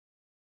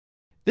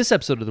This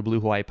episode of the Blue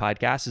Hawaii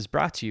Podcast is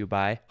brought to you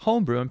by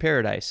Homebrew in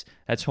Paradise.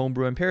 That's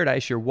Homebrew in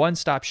Paradise, your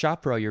one-stop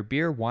shop for all your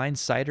beer, wine,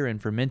 cider,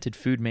 and fermented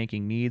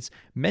food-making needs.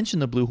 Mention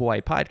the Blue Hawaii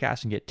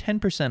Podcast and get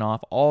 10%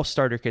 off all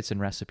starter kits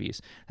and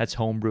recipes. That's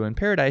Homebrew in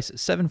Paradise,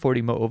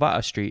 740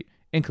 Mo'ova'a Street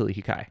in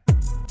Kalihikai.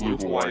 Blue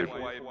Hawaii.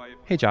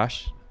 Hey,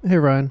 Josh. Hey,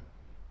 Ryan.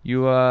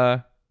 You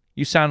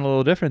sound a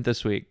little different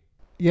this week.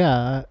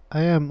 Yeah,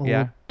 I am a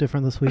little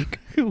different this week.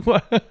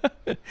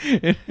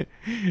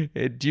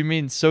 Do you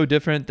mean so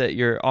different that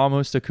you're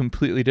almost a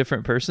completely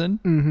different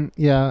person? Mm-hmm.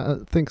 Yeah, I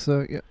think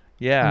so.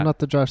 Yeah. I'm not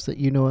the Josh that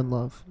you know and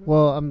love.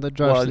 Well, I'm the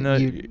Josh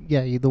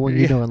you're the one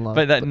you know and love.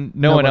 But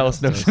no one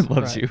else knows and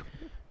loves you.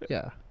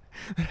 Yeah.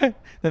 That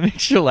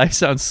makes your life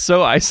sound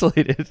so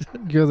isolated.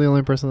 You're the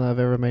only person that I've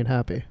ever made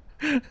happy.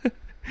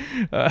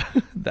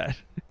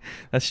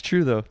 That's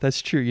true, though.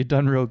 That's true. You've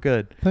done real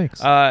good.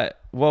 Thanks.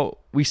 Well,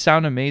 we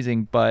sound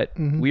amazing, but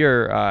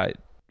we're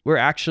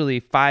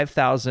actually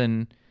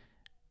 5,000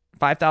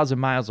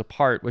 miles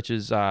apart, which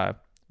is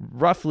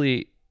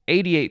roughly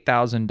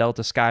 88,000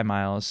 Delta Sky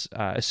miles,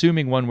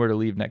 assuming one were to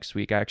leave next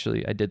week.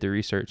 Actually, I did the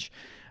research.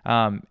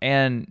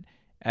 And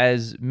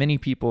as many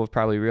people have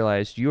probably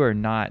realized, you are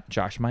not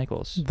Josh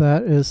Michaels.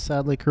 That is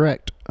sadly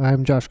correct.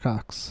 I'm Josh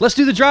Cox. Let's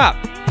do the drop.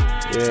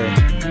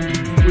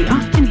 Yeah. We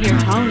often hear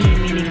haole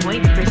meaning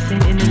white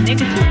person in a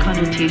negative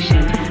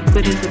connotation,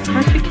 but is a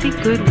perfectly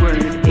good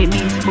word. It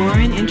means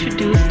foreign,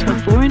 introduced,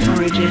 of foreign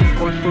origin,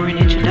 or foreign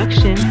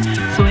introduction.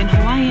 So in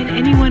Hawaiian,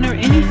 anyone or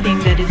anything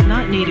that is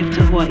not native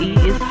to Hawaii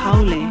is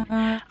haole.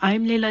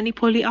 I'm Leilani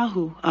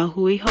Poli'ahu,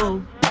 ahui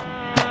ho.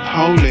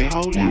 Haole.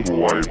 Blue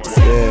Hawaii.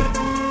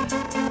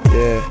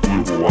 Yeah.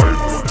 Blue Hawaii.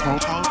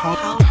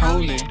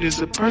 Haole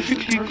is a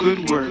perfectly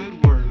good word.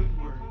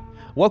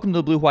 Welcome to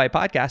the Blue Hawaii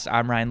Podcast.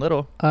 I'm Ryan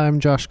Little. I'm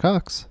Josh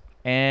Cox.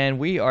 And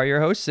we are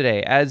your hosts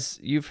today. As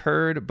you've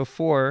heard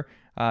before,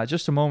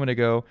 just a moment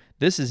ago,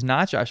 this is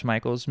not Josh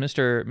Michaels.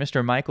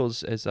 Mr.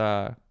 Michaels is,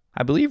 I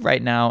believe,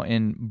 right now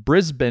in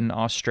Brisbane,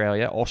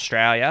 Australia,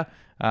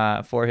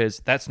 for his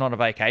That's Not a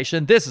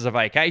Vacation, This is a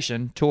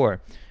Vacation tour.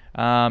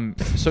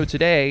 So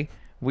today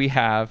we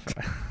have,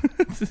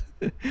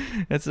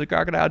 it's a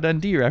Crocodile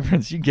Dundee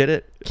reference. You get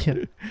it?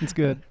 Yeah, it's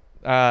good.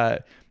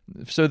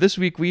 So this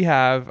week we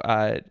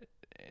have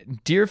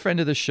dear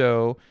friend of the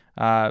show,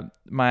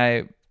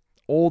 my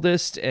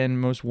oldest and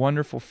most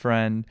wonderful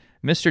friend,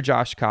 Mr.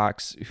 Josh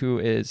Cox, who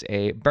is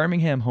a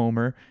Birmingham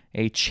homer,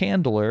 a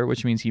chandler,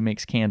 which means he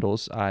makes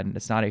candles, and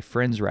it's not a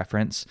Friends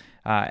reference,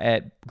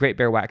 at Great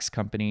Bear Wax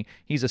Company.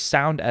 He's a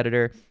sound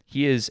editor.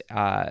 He is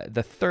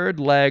the third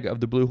leg of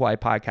the Blue Hawaii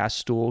Podcast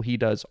stool. He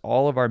does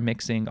all of our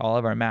mixing, all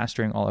of our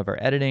mastering, all of our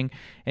editing,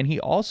 and he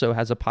also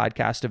has a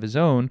podcast of his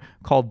own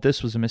called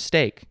This Was a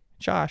Mistake.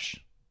 Josh,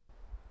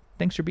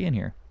 thanks for being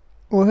here.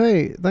 Well,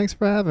 hey, thanks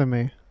for having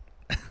me.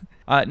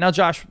 Now,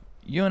 Josh,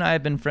 you and I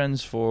have been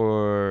friends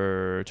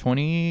for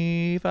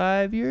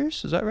 25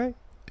 years. Is that right?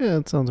 Yeah,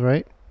 that sounds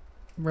right.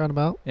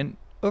 Roundabout. And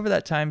over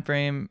that time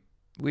frame,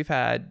 we've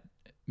had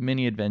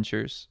many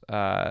adventures,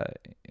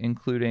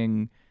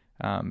 including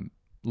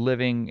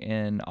living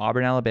in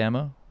Auburn,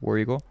 Alabama, War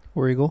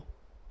Eagle.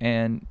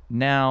 And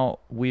now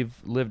we've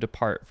lived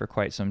apart for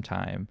quite some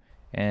time.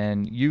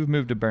 And you've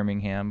moved to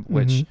Birmingham,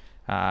 which...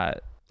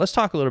 let's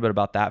talk a little bit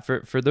about that.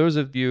 For those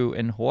of you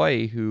in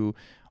Hawaii who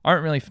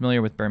aren't really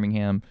familiar with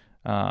Birmingham,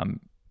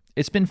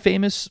 it's been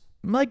famous,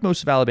 like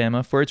most of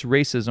Alabama, for its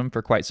racism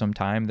for quite some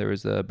time. There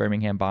was the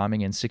Birmingham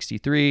bombing in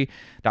 '63.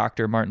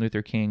 Dr. Martin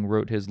Luther King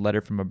wrote his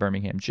letter from a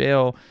Birmingham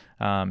jail.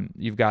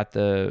 You've got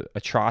the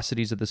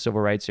atrocities of the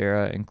Civil Rights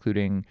era,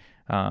 including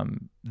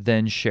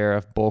then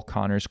Sheriff Bull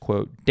Connor's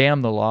quote,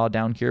 "Damn the law,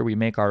 down here we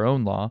make our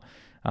own law."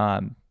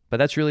 But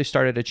that's really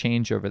started to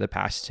change over the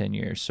past 10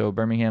 years. So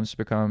Birmingham's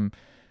become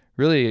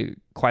really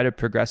quite a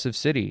progressive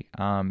city.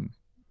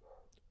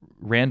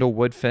 Randall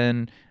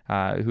Woodfin,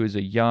 who is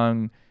a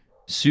young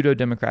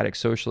pseudo-democratic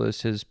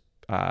socialist, has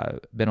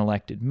been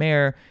elected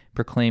mayor,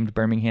 proclaimed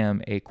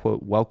Birmingham a,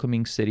 quote,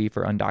 welcoming city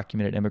for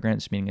undocumented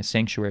immigrants, meaning a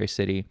sanctuary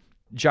city.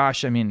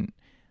 Josh, I mean,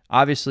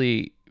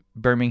 obviously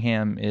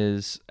Birmingham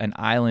is an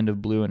island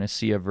of blue and a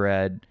sea of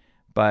red,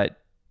 but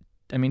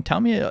I mean,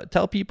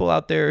 tell people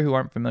out there who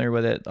aren't familiar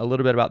with it a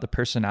little bit about the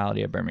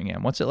personality of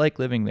Birmingham. What's it like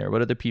living there?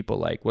 What are the people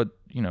like? What's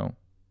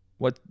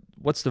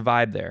the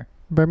vibe there?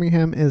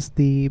 Birmingham is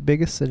the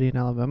biggest city in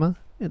Alabama.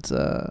 It's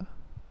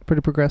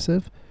pretty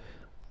progressive.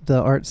 The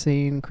art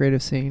scene,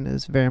 creative scene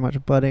is very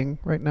much budding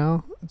right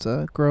now. It's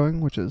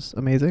growing, which is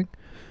amazing.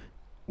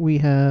 We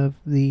have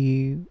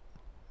the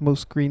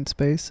most green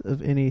space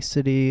of any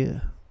city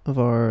of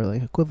our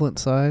equivalent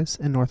size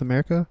in North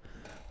America.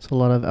 So a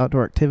lot of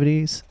outdoor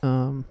activities.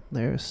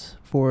 There's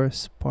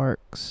forests,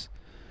 parks,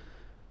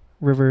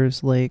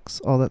 rivers, lakes,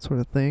 all that sort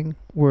of thing.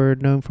 We're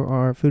known for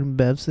our food and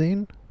bev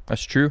scene.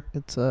 That's true.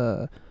 It's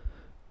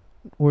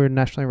we're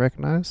nationally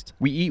recognized.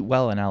 We eat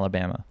well in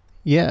Alabama.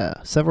 Yeah,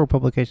 several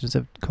publications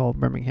have called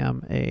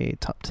Birmingham a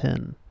top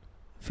 10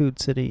 food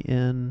city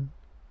in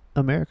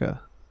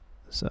America.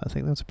 So I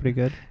think that's pretty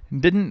good.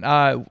 Didn't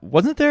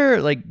one of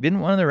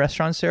the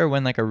restaurants there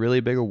win like a really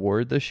big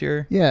award this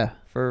year Yeah.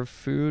 for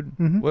food?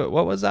 Mhm.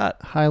 What was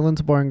that?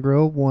 Highlands Bar and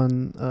Grill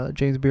won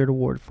James Beard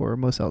Award for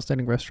most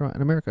outstanding restaurant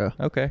in America.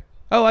 Okay.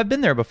 Oh, I've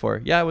been there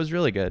before. Yeah, it was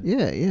really good.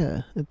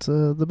 Yeah. It's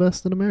the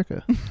best in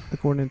America,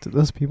 according to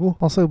those people.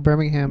 Also,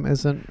 Birmingham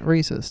isn't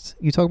racist.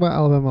 You talk about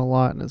Alabama a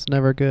lot, and it's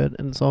never good,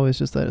 and it's always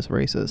just that it's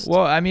racist.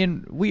 Well, I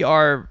mean, we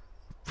are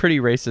pretty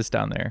racist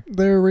down there.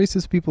 There are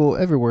racist people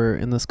everywhere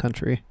in this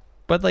country.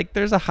 But like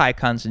there's a high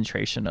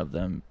concentration of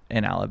them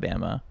in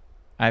Alabama.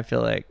 I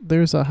feel like.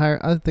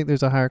 I think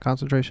there's a higher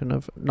concentration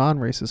of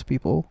non-racist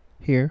people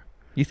here.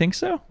 You think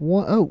so?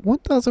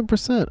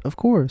 1,000%, of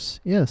course.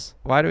 Yes.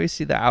 Why do we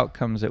see the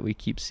outcomes that we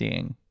keep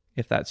seeing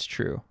if that's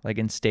true, like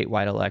in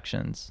statewide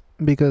elections?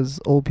 Because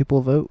old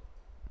people vote.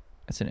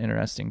 That's an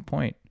interesting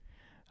point.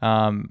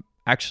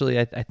 Actually,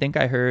 I think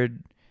I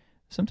heard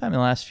sometime in the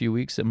last few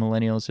weeks that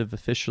millennials have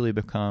officially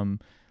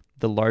become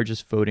the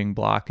largest voting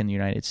bloc in the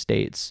United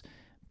States,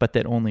 but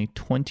that only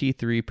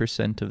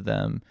 23% of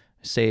them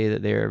say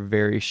that they're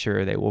very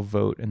sure they will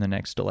vote in the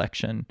next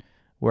election,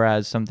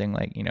 whereas something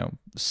like,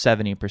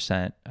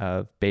 70%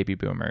 of baby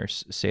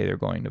boomers say they're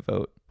going to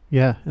vote.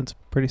 Yeah, it's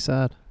pretty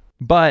sad.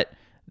 But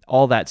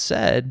all that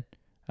said,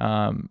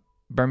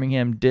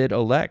 Birmingham did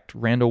elect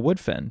Randall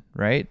Woodfin,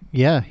 right?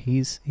 Yeah,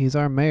 he's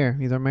our mayor.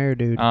 He's our mayor,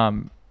 dude.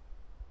 How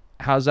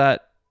has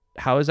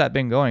that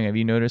been going? Have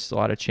you noticed a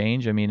lot of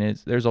change? I mean,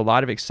 there's a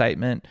lot of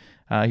excitement.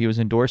 He was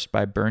endorsed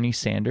by Bernie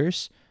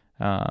Sanders,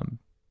 and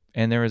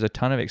there was a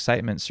ton of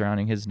excitement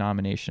surrounding his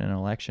nomination and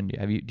election.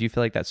 Do you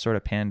feel like that's sort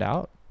of panned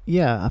out?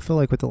 Yeah, I feel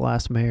like with the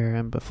last mayor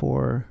and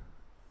before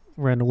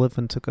Randall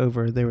Woodfin took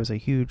over, there was a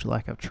huge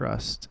lack of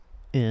trust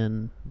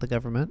in the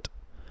government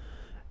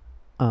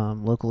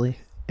locally.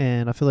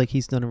 And I feel like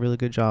he's done a really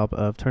good job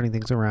of turning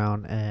things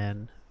around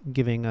and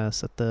giving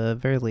us, at the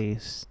very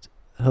least,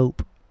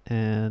 hope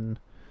and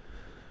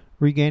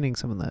regaining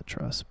some of that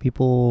trust.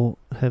 People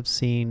have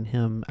seen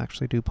him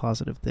actually do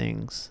positive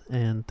things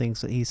and things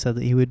that he said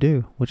that he would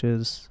do, which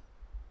is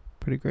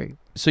pretty great.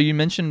 So you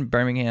mentioned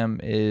Birmingham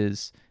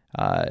is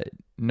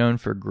known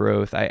for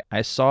growth.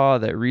 I saw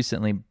that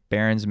recently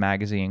Barron's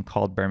Magazine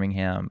called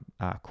Birmingham,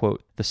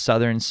 quote, the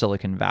Southern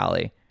Silicon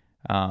Valley.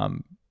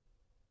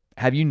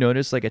 Have you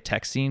noticed like a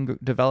tech scene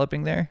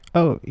developing there?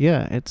 Oh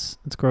yeah, it's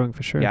growing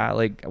for sure. Yeah,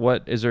 like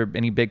is there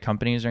any big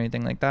companies or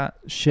anything like that?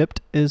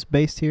 Shipt is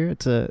based here.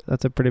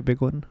 That's a pretty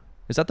big one.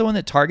 Is that the one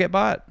that Target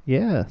bought?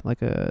 Yeah, like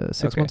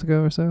 6 months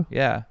ago or so.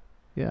 Yeah.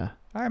 Yeah.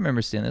 I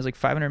remember seeing it. It was like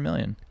 $500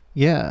 million.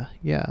 Yeah,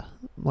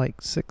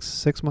 like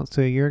six months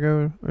to a year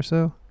ago or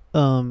so.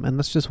 And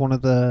that's just one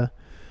of the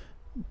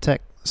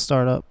tech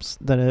startups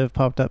that have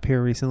popped up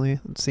here recently.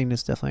 The scene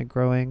is definitely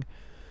growing.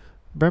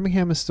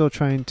 Birmingham is still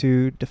trying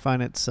to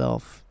define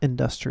itself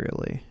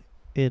industrially.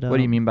 What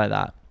do you mean by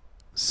that?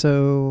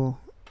 So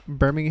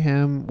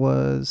Birmingham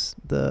was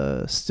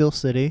the steel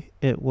city.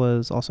 It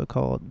was also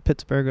called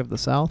Pittsburgh of the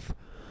South.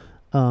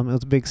 It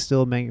was a big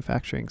steel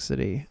manufacturing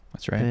city.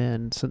 That's right.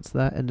 And since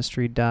that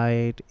industry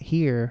died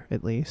here,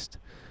 at least,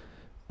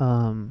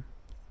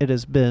 it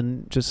has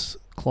been just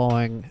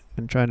clawing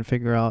and trying to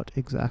figure out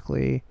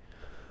exactly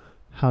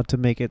how to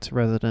make its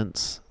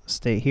residents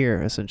stay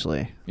here,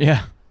 essentially.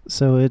 Yeah.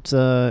 So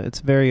it's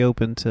very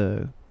open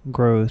to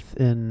growth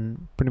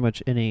in pretty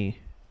much any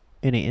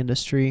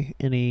industry,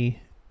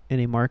 any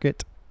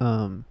market.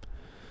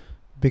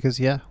 Because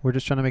we're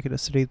just trying to make it a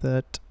city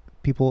that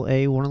people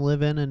A want to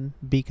live in and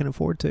B can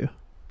afford to.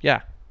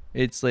 Yeah.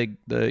 It's like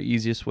the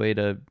easiest way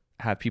to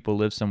have people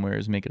live somewhere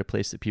is make it a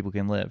place that people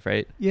can live,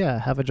 right? Yeah,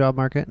 have a job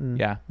market and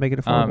make it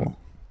affordable.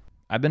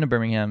 I've been to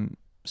Birmingham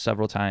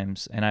several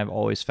times, and I've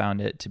always found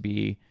it to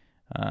be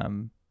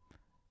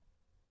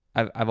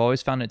I've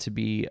always found it to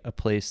be a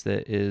place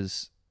that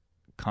is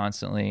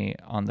constantly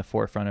on the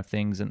forefront of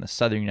things in the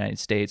southern United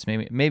States.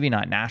 Maybe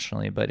not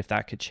nationally, but if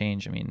that could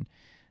change, I mean,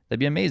 that'd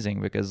be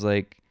amazing, because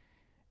like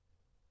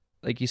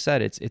you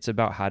said, it's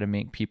about how to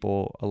make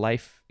people a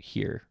life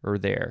here or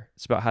there.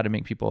 It's about how to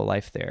make people a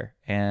life there.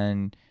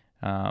 And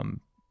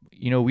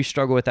we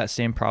struggle with that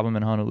same problem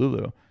in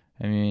Honolulu.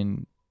 I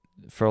mean,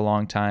 for a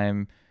long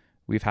time,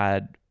 we've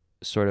had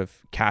sort of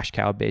cash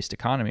cow based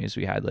economies.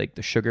 We had like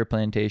the sugar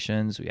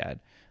plantations, we had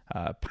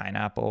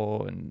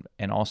pineapple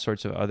and all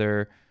sorts of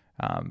other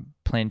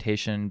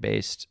plantation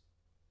based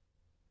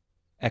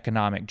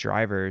economic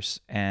drivers.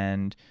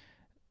 And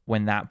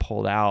when that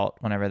pulled out,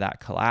 whenever that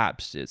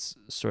collapsed, it's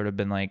sort of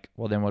been like,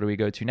 well, then what do we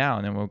go to now?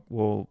 And then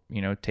we'll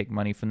take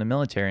money from the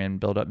military and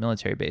build up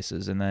military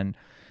bases. And then,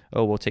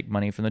 we'll take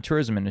money from the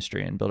tourism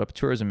industry and build up a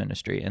tourism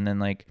industry. And then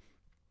like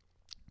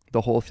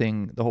the whole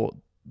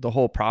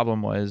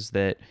problem was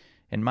that,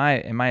 in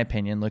my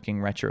opinion,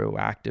 looking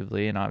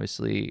retrospectively, and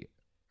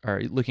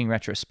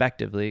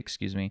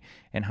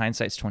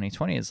hindsight's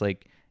 2020, is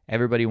like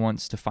everybody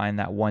wants to find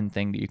that one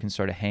thing that you can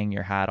sort of hang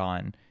your hat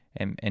on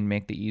and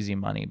make the easy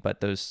money.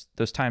 But those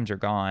times are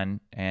gone,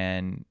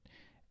 and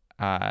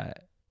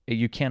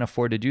you can't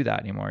afford to do that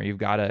anymore. You've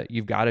got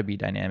to be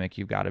dynamic.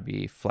 You've got to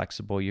be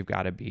flexible. You've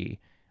got to be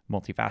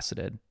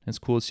multifaceted. It's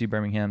cool to see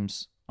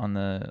Birmingham's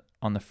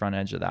on the front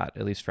edge of that,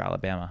 at least for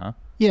Alabama, huh?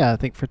 Yeah, I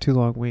think for too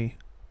long we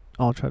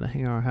all try to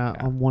hang our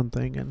hat on one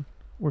thing, and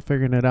we're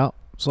figuring it out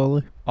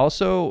slowly.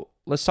 Also,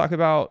 let's talk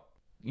about,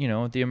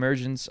 the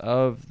emergence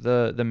of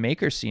the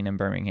maker scene in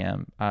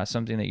Birmingham,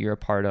 something that you're a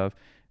part of.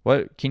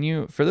 What can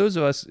you, for those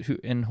of us who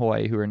in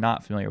Hawaii who are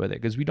not familiar with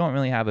it, because we don't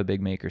really have a big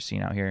maker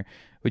scene out here,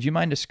 would you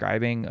mind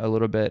describing a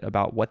little bit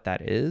about what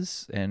that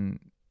is and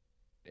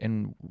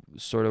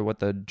sort of what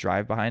the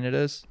drive behind it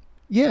is?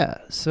 Yeah,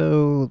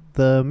 so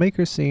the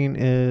maker scene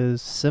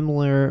is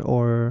similar,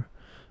 or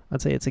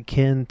I'd say it's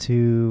akin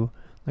to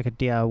like a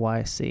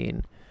DIY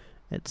scene.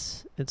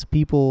 It's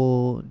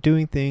people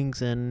doing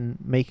things and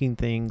making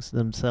things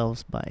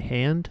themselves by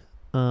hand.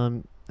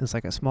 It's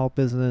like a small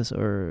business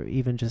or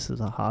even just as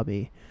a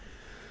hobby.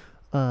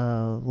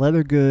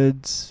 Leather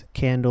goods,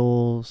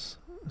 candles,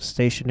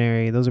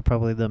 stationery, those are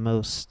probably the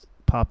most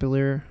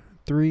popular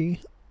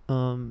three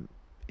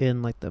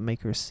in like the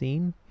maker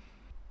scene.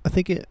 I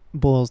think it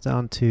boils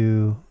down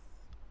to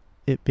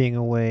it being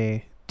a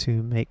way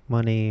to make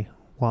money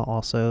while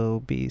also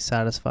be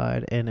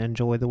satisfied and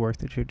enjoy the work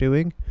that you're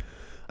doing.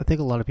 I think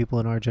a lot of people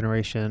in our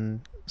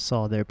generation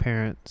saw their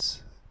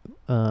parents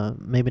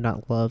maybe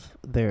not love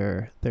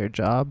their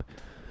job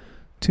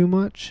too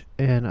much,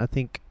 and I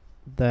think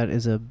that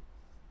is a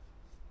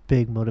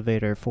big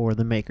motivator for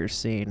the maker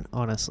scene.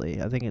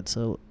 Honestly, I think it's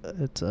a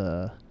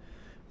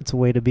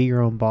way to be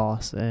your own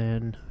boss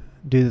and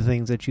do the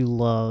things that you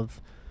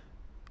love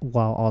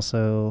while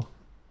also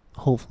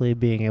hopefully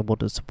being able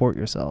to support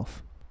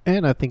yourself.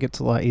 And I think it's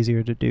a lot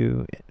easier to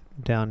do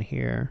down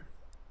here,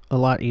 a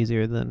lot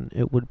easier than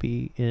it would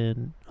be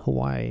in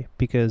Hawaii,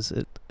 because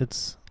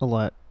it's a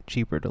lot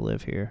cheaper to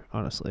live here,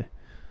 honestly.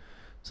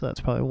 So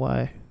that's probably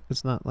why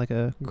it's not like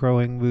a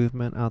growing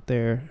movement out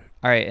there.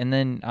 All right, and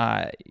then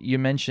you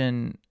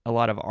mentioned a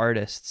lot of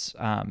artists.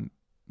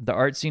 The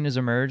art scene has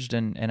emerged,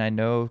 and I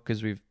know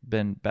because we've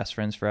been best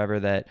friends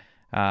forever that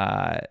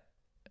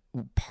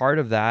part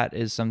of that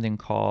is something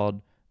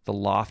called the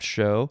Loft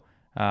Show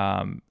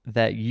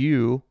that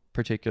you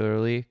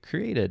particularly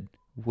created.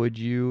 Would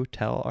you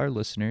tell our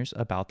listeners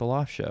about the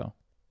Loft Show?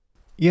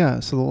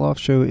 Yeah, so the Loft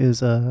Show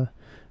is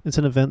it's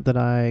an event that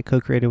I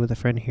co-created with a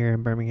friend here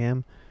in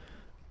Birmingham.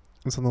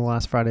 It's on the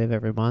last Friday of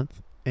every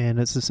month, and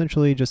it's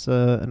essentially just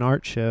an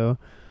art show.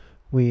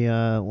 We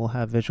will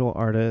have visual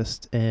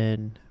artists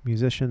and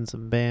musicians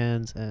and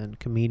bands and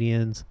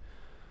comedians.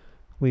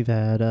 We've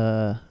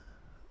had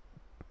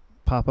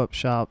pop-up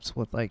shops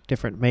with like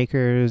different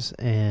makers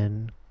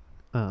and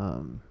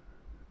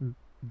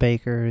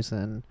bakers,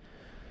 and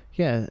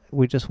yeah,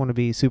 we just want to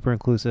be super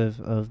inclusive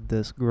of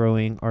this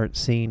growing art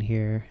scene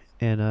here,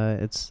 and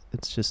it's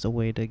just a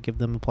way to give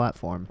them a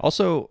platform.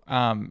 Also,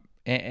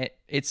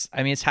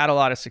 it's had a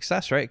lot of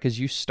success, right? Because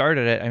you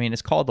started it. I mean,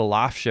 it's called the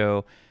Loft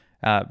Show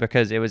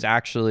because it was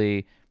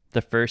actually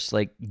the first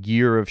like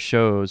year of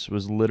shows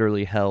was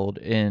literally held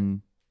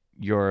in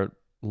your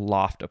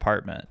loft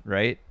apartment,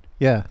 right?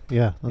 Yeah,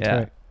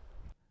 that's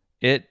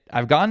right.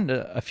 I've gone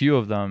to a few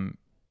of them,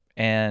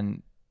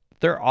 and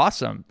they're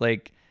awesome.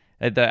 Like,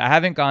 I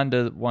haven't gone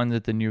to ones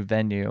at the new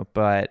venue,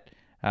 but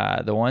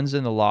the ones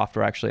in the loft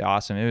were actually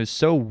awesome. It was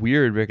so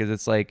weird because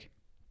it's like,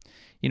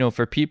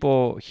 for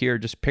people here,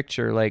 just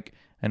picture like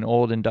an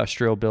old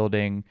industrial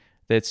building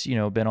that's,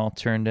 been all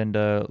turned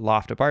into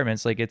loft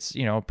apartments. Like, it's,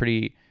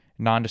 pretty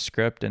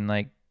nondescript and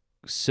like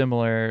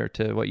similar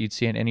to what you'd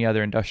see in any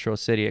other industrial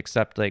city,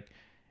 except like,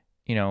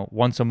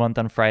 once a month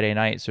on Friday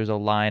nights, there's a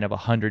line of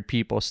 100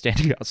 people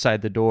standing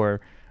outside the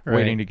door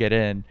waiting to get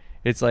in.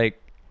 It's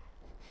like,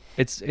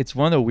 it's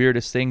one of the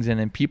weirdest things. And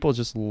then people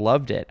just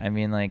loved it. I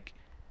mean, like,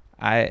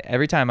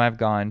 every time I've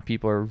gone,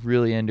 people are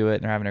really into it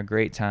and they're having a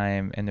great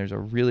time, and there's a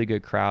really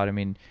good crowd. I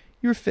mean,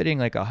 you're fitting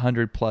like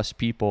 100+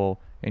 people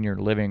in your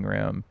living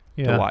room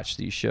to watch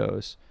these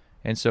shows.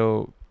 And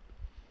so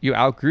you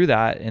outgrew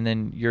that, and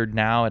then you're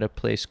now at a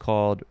place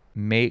called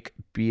Make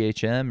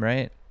BHM,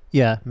 right?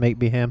 Yeah, Make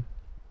BHM.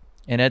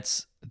 And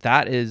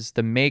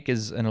the Make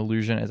is an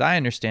allusion, as I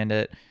understand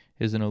it,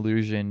 is an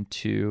allusion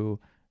to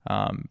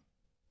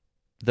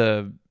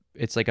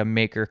it's like a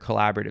maker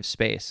collaborative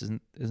space.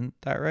 Isn't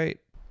that right?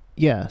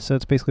 Yeah, so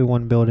it's basically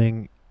one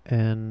building,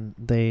 and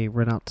they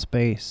rent out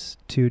space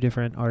to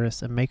different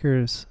artists and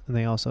makers, and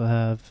they also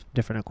have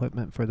different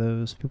equipment for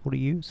those people to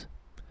use.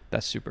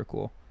 That's super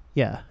cool.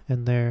 Yeah,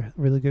 and they're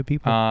really good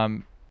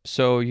people.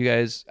 So you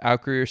guys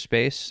outgrew your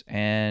space,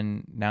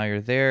 and now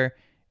you're there,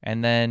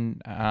 and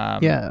then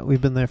yeah,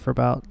 we've been there for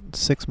about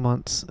 6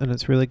 months, and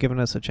it's really given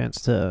us a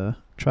chance to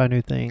try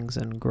new things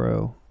and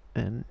grow,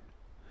 and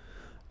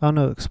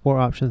explore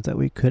options that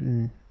we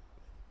couldn't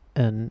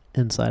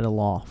inside a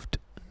loft.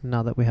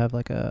 Now that we have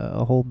like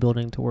a whole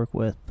building to work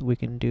with, we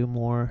can do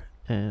more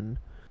and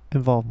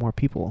involve more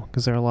people,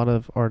 because there are a lot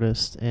of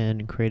artists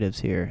and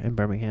creatives here in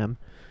Birmingham.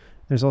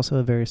 There's also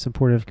a very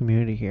supportive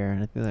community here,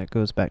 and I think that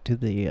goes back to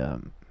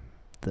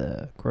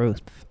the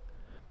growth.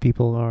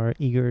 People are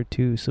eager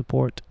to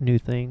support new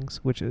things,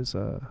 which is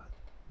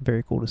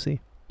very cool to see.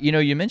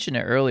 You mentioned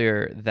it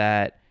earlier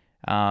that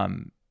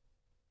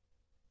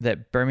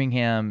that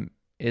Birmingham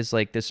is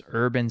like this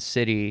urban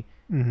city,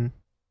 Mm-hmm.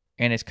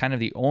 and it's kind of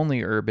the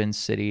only urban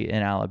city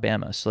in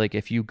Alabama. So like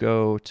if you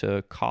go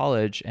to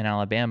college in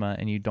Alabama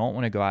and you don't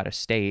want to go out of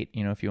state,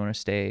 if you want to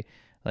stay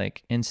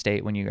like in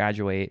state when you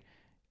graduate,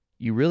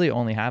 you really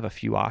only have a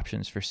few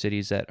options for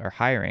cities that are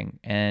hiring.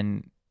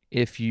 And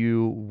if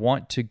you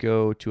want to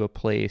go to a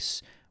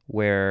place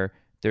where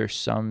there's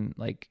some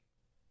like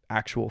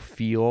actual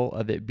feel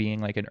of it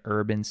being like an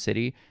urban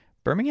city,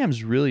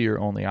 Birmingham's really your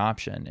only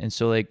option. And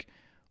so like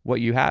what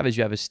you have is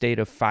you have a state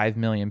of 5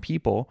 million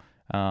people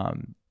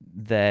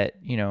that,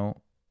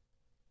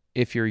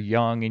 if you're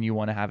young and you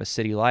want to have a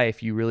city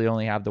life, you really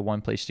only have the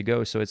one place to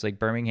go. So it's like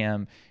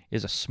Birmingham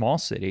is a small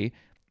city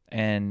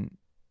and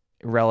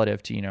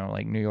relative to,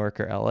 like New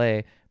York or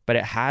LA, but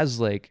it has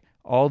like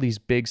all these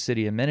big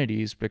city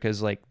amenities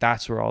because like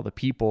that's where all the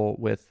people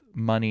with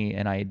money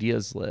and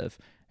ideas live.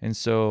 And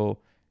so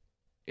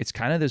it's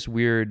kind of this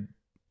weird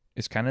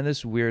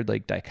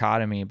like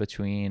dichotomy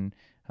between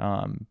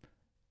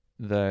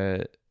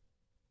the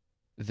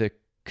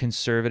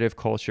conservative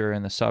culture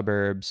in the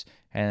suburbs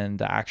and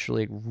the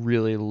actually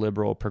really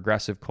liberal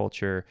progressive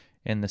culture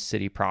in the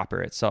city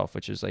proper itself,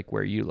 which is like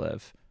where you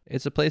live.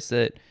 It's a place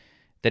that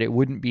it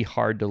wouldn't be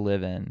hard to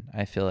live in,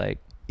 I feel like.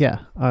 Yeah,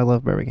 I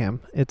love Birmingham.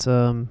 It's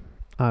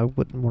I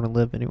wouldn't want to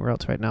live anywhere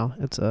else right now.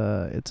 It's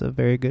a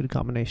very good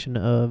combination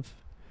of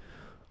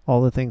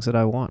all the things that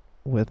I want,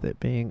 with it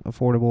being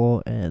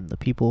affordable and the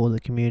people, the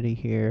community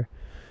here.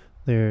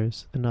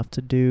 There's enough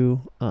to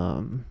do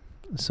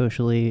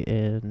socially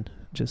and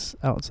just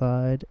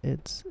outside.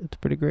 It's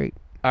pretty great.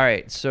 All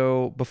right,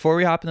 so before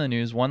we hop in the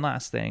news, one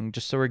last thing,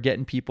 just so we're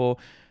getting people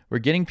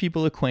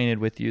acquainted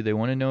with you. They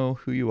want to know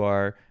who you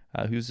are,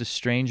 who's the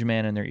strange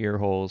man in their ear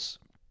holes.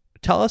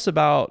 Tell us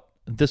about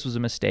This Was a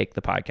Mistake,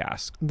 the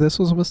podcast. This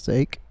Was a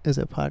Mistake is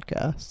a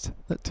podcast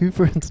that two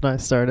friends and I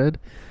started.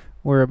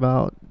 We're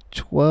about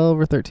 12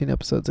 or 13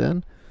 episodes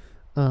in.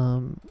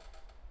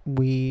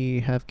 We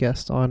have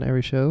guests on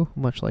every show,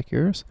 much like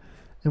yours,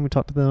 and we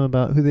talk to them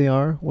about who they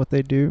are, what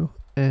they do,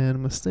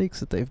 and mistakes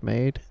that they've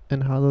made,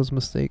 and how those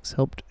mistakes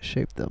helped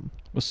shape them.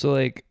 Well, so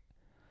like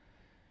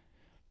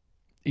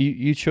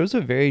you chose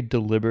a very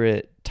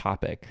deliberate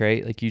topic,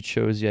 right? Like you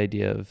chose the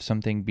idea of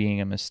something being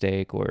a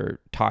mistake, or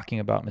talking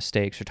about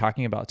mistakes, or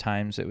talking about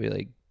times that we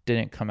like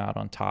didn't come out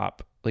on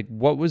top. Like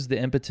what was the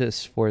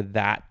impetus for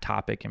that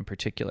topic in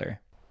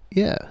particular?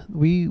 Yeah,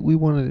 we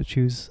wanted to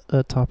choose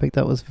a topic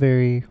that was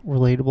very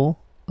relatable.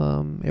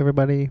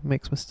 Everybody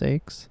makes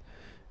mistakes.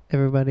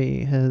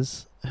 Everybody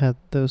has had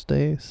those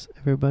days.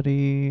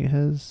 Everybody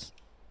has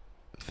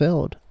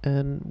failed,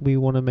 and we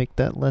want to make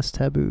that less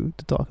taboo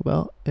to talk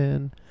about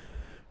and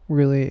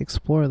really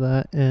explore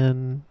that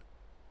and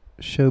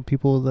show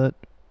people that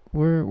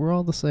we're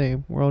all the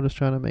same. We're all just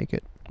trying to make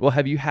it. Well,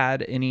 have you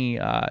had any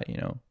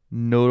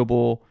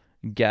notable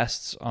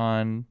guests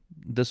on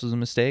This Was a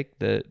Mistake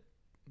that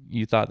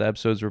you thought the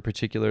episodes were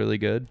particularly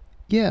good?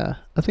 Yeah,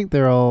 I think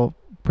they're all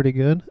pretty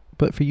good.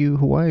 But for you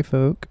Hawaii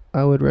folk,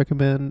 I would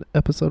recommend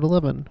episode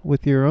 11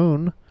 with your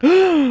own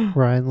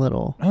Ryan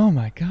Little. Oh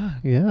my God.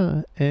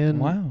 Yeah, and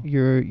wow.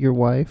 your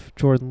wife,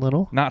 Jordan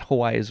Little. Not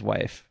Hawaii's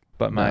wife,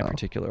 but my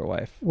particular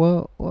wife.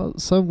 Well,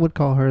 some would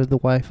call her the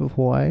wife of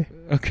Hawaii.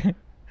 Okay.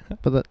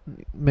 But that,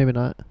 maybe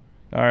not.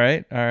 All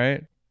right.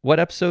 What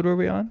episode were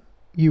we on?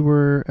 You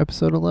were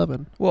episode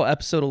 11. Well,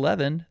 episode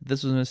 11,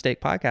 This Was a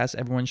Mistake podcast.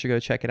 Everyone should go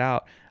check it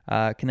out.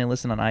 Can they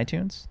listen on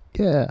iTunes?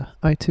 Yeah,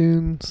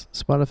 iTunes,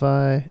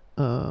 Spotify,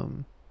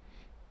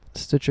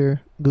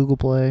 Stitcher, Google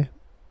Play,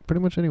 pretty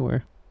much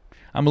anywhere.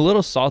 I'm a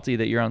little salty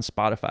that you're on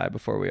Spotify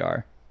before we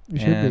are. You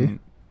should be.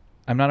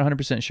 I'm not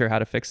 100% sure how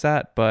to fix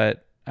that,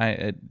 but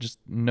I just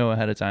know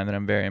ahead of time that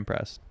I'm very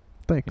impressed.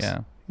 Thanks.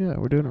 Yeah,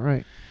 we're doing it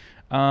right.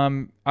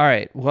 All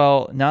right.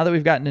 Well, now that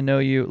we've gotten to know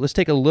you, let's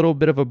take a little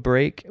bit of a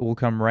break. We'll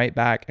come right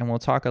back and we'll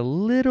talk a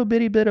little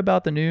bitty bit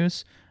about the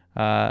news.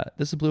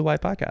 This is Blue Hawaii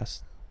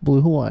Podcast.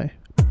 Blue Hawaii.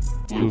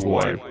 Blue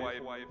Hawaii.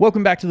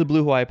 Welcome back to the Blue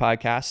Hawaii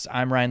Podcast.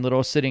 I'm Ryan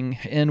Little. Sitting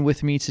in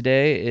with me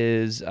today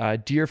is a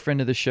dear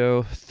friend of the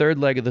show, third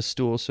leg of the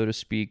stool, so to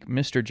speak,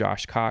 Mr.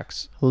 Josh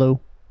Cox. Hello.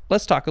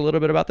 Let's talk a little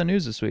bit about the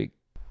news this week.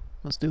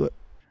 Let's do it.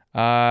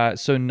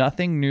 So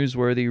nothing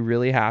newsworthy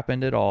really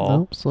happened at all.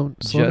 Nope, slow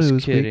Just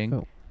news kidding.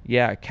 week. Oh.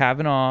 Yeah,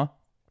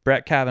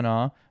 Brett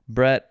Kavanaugh,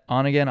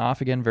 on again,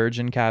 off again,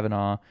 Virgin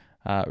Kavanaugh,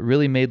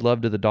 really made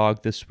love to the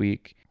dog this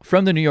week.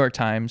 From the New York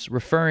Times,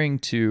 referring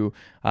to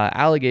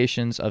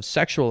allegations of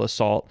sexual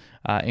assault,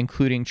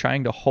 including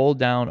trying to hold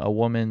down a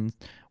woman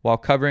while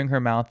covering her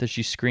mouth as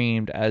she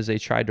screamed as they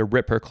tried to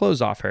rip her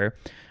clothes off her.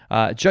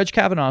 Judge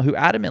Kavanaugh, who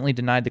adamantly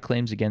denied the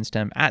claims against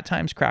him, at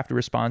times crafted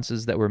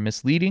responses that were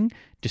misleading,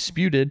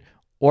 disputed,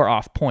 or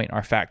off point,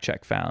 our fact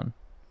check found.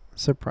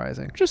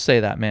 Surprising. Just say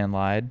that man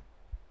lied.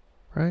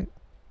 Right?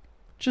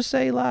 Just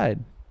say he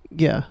lied.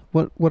 Yeah.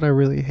 What I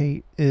really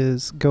hate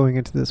is going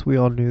into this, we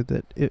all knew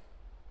that it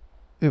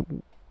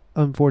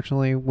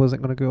unfortunately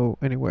wasn't going to go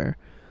anywhere.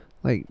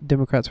 Like,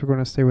 Democrats were going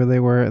to stay where they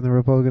were, and the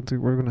Republicans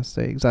were going to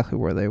stay exactly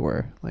where they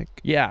were. Like,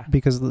 yeah,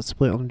 because of the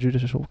split on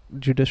the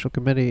judicial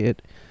committee,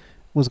 it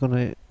was going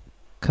to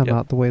come Yep.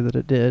 out the way that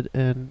it did,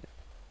 and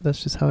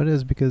that's just how it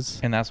is because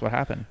And that's what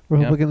happened. Yep.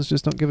 Republicans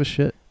just don't give a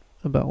shit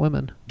about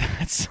women.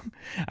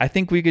 I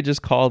think we could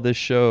just call this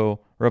show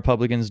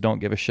 "Republicans Don't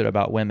Give a Shit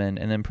About Women"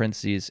 and then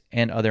parentheses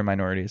and other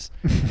minorities.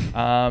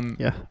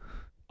 Yeah.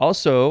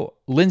 Also,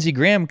 Lindsey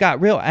Graham got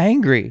real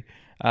angry.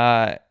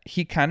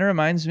 He kind of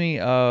reminds me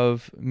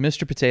of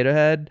Mr. Potato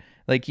Head.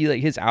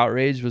 His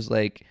outrage was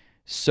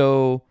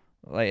so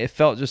it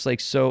felt just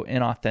so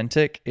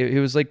inauthentic. It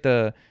was like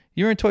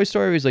you were in Toy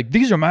Story. He was like,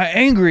 "These are my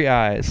angry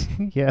eyes."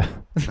 Yeah.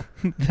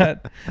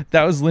 that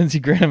was Lindsey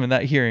Graham in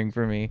that hearing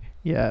for me.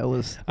 Yeah, it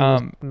was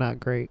not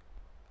great.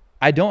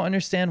 I don't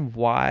understand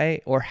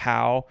why or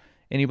how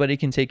anybody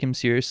can take him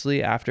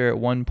seriously after at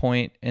one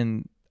point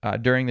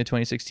during the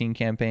 2016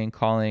 campaign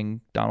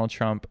calling Donald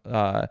Trump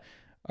a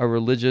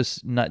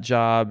religious nut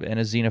job and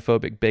a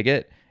xenophobic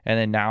bigot, and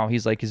then now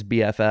he's like his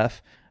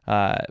BFF.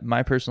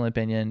 My personal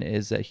opinion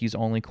is that he's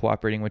only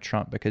cooperating with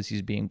Trump because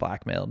he's being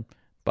blackmailed.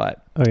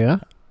 But Oh yeah.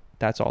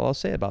 that's all I'll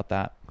say about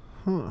that.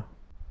 Huh.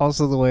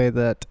 Also, the way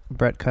that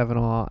Brett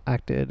Kavanaugh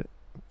acted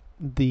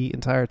the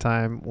entire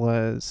time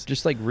was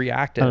Just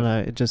reactive. I don't know.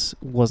 It just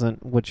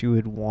wasn't what you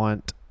would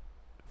want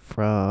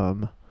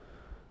from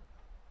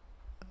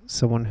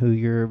someone who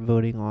you're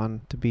voting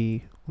on to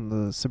be on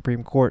the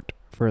Supreme Court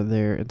for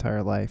their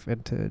entire life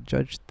and to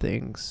judge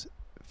things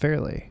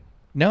fairly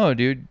No,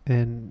 dude.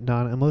 and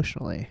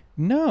non-emotionally.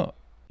 No.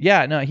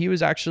 Yeah, no, he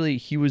was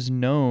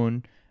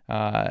known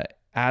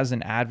as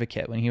an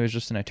advocate when he was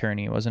just an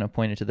attorney. He wasn't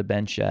appointed to the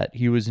bench yet.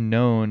 He was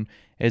known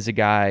as a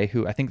guy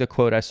who, I think the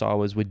quote I saw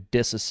was, would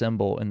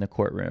disassemble in the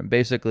courtroom.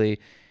 Basically,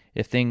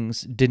 if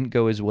things didn't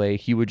go his way,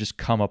 he would just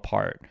come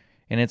apart.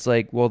 And it's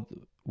like, well,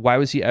 why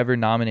was he ever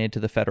nominated to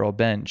the federal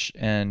bench?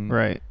 And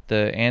Right.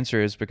 the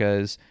answer is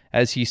because,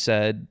 as he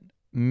said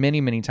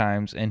many, many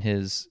times in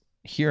his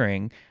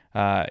hearing,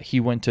 he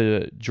went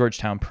to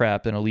Georgetown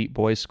Prep, an elite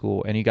boys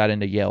school, and he got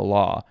into Yale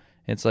Law.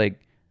 It's like,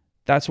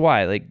 that's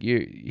why,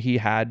 he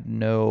had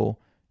no,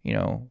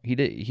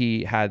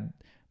 he had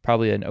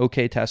probably an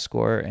okay test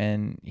score,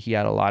 and he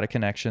had a lot of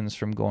connections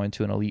from going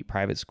to an elite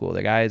private school.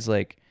 The guy's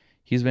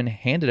he's been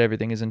handed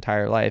everything his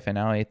entire life, and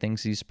now he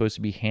thinks he's supposed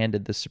to be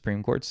handed the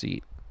Supreme Court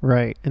seat.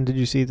 Right. And did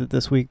you see that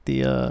this week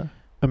the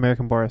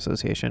American Bar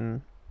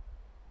Association,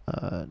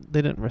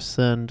 they didn't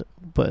rescind,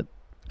 but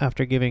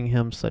after giving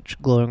him such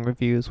glowing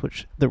reviews,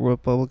 which the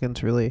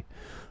Republicans really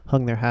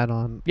hung their hat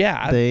on,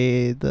 Yeah.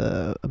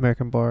 the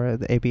American Bar,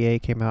 the ABA,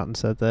 came out and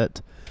said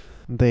that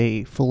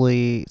they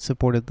fully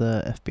supported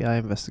the FBI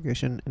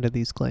investigation into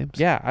these claims.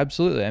 Yeah,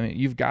 absolutely. I mean,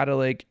 you've got to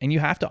and you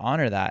have to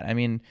honor that. I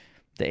mean,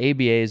 the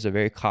ABA is a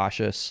very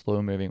cautious,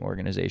 slow-moving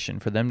organization.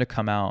 For them to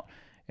come out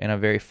in a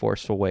very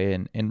forceful way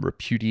and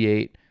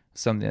repudiate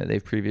something that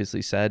they've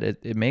previously said,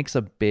 it makes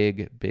a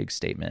big, big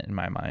statement in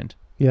my mind.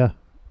 Yeah,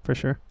 for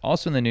sure.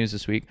 Also in the news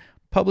this week,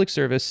 public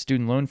service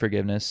student loan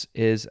forgiveness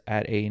is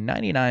at a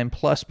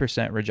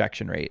 99+%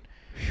 rejection rate.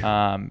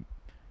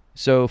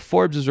 So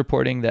Forbes is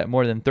reporting that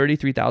more than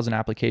 33,000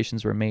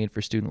 applications were made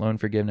for student loan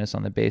forgiveness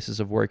on the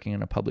basis of working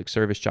in a public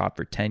service job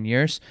for 10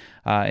 years,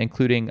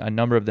 including a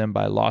number of them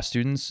by law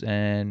students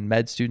and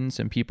med students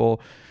and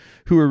people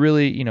who are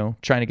really,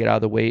 trying to get out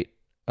of the weight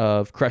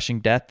of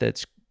crushing debt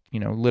that's,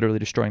 literally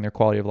destroying their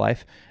quality of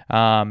life.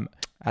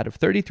 Out of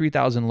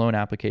 33,000 loan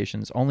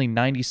applications, only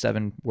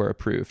 97 were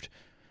approved.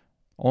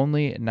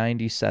 Only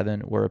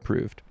 97 were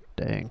approved.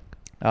 Dang.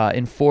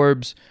 In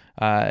Forbes,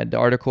 the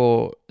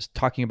article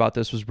talking about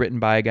this was written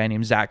by a guy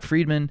named Zach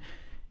Friedman.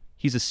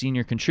 He's a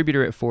senior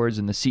contributor at Forbes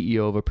and the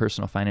CEO of a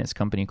personal finance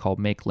company called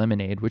Make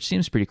Lemonade, which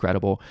seems pretty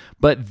credible.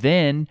 But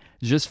then,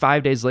 just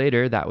 5 days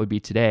later, that would be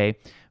today,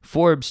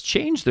 Forbes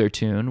changed their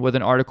tune with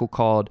an article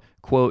called,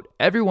 quote,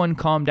 "Everyone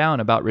calm down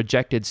about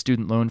rejected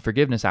student loan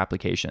forgiveness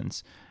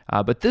applications."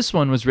 But this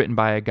one was written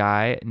by a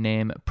guy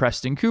named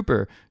Preston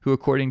Cooper, who,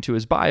 according to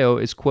his bio,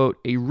 is, quote,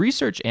 "a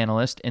research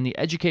analyst in the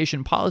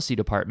education policy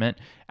department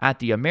at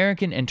the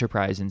American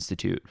Enterprise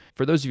Institute."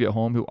 For those of you at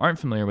home who aren't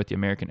familiar with the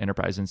American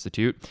Enterprise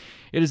Institute,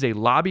 it is a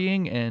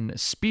lobbying and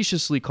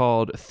speciously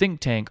called think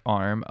tank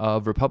arm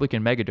of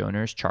Republican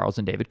megadonors Charles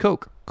and David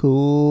Koch.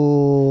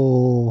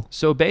 Cool.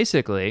 So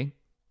basically,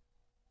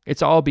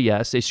 it's all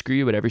BS. They screw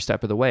you at every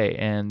step of the way,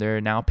 and they're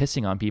now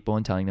pissing on people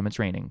and telling them it's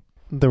raining.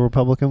 The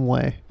Republican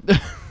way.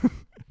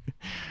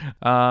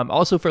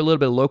 Also, for a little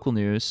bit of local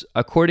news,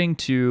 according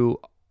to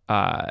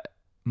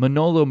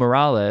Manolo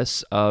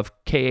Morales of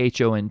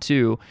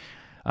KHON2,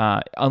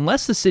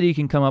 unless the city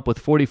can come up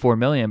with $44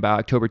 million by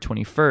October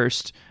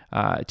 21st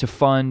to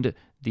fund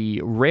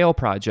the rail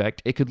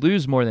project, it could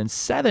lose more than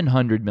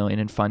 $700 million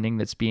in funding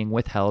that's being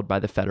withheld by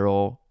the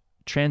Federal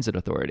Transit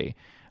Authority.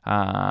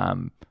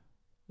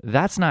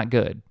 That's not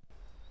good.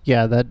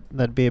 Yeah,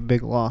 that'd be a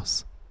big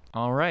loss.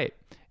 All right.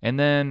 And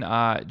then,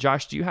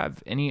 Josh, do you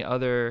have any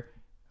other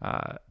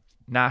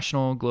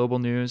national, global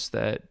news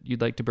that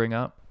you'd like to bring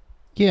up?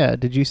 Yeah,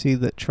 did you see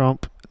that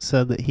Trump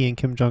said that he and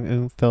Kim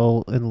Jong-un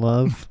fell in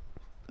love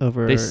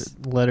over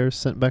letters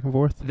sent back and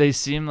forth? They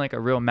seem like a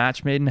real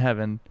match made in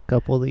heaven.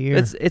 Couple of the year.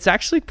 It's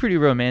actually pretty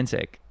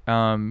romantic.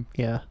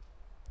 Yeah.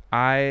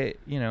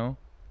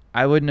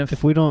 I wouldn't have.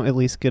 If we don't at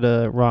least get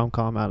a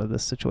rom-com out of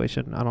this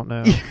situation, I don't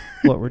know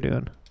what we're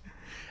doing.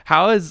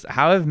 How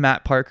have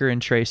Matt Parker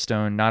and Trey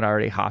Stone not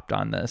already hopped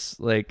on this?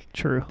 Like,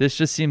 true. This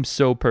just seems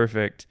so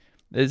perfect.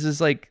 This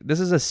is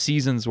a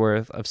season's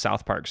worth of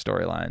South Park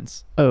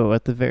storylines. Oh,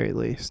 at the very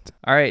least.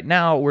 All right,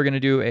 now we're going to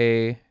do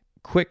a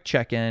quick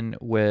check-in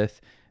with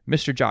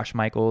Mr. Josh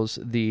Michaels,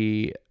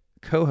 the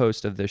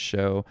co-host of this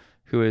show,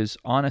 who is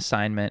on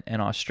assignment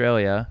in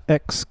Australia.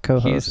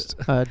 Ex-co-host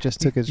just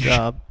took his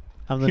job.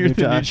 I'm the You're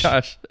new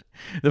Josh.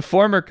 The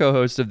former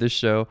co-host of this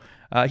show.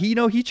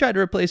 He tried to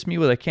replace me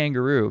with a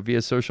kangaroo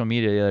via social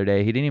media the other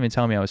day. He didn't even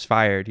tell me I was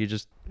fired. He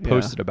just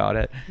posted about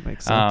it.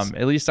 Makes sense.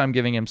 At least I'm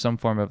giving him some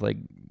form of like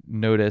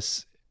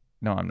notice.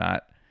 No, I'm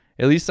not.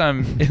 At least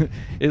I'm.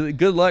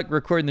 Good luck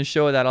recording the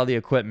show without all the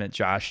equipment,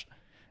 Josh.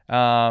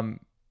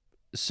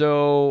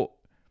 So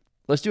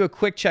let's do a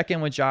quick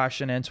check-in with Josh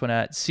and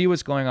Antoinette, see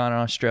what's going on in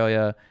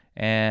Australia,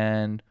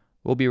 and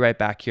we'll be right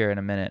back here in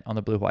a minute on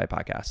the Blue Hawaii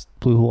podcast.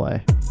 Blue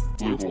Hawaii.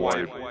 Blue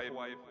Hawaii.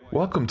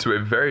 Welcome to a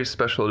very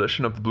special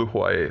edition of the Blue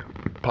Hawaii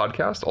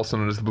podcast, also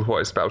known as the Blue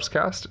Hawaii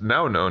Spousecast,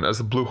 now known as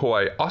the Blue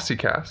Hawaii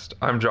Aussiecast.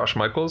 I'm Josh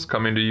Michaels,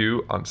 coming to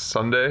you on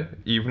Sunday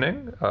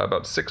evening,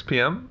 about 6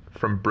 p.m.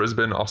 from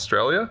Brisbane,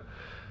 Australia.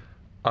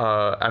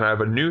 And I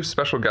have a new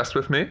special guest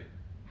with me.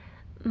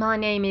 My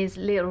name is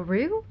Lil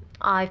Roo.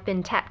 I've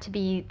been tapped to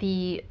be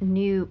the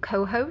new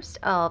co-host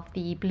of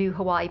the Blue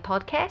Hawaii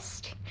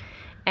podcast.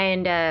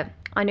 And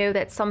I know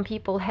that some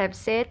people have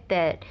said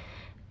that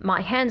my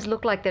hands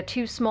look like they're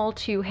too small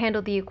to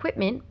handle the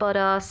equipment,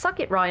 but suck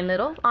it, Ryan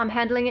Little. I'm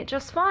handling it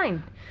just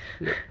fine.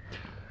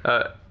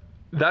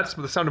 That's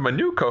the sound of my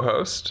new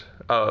co-host,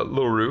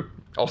 Lil Roo,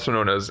 also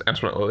known as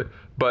Antoinette Lily.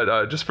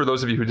 But just for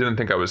those of you who didn't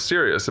think I was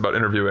serious about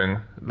interviewing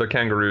the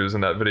kangaroos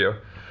in that video,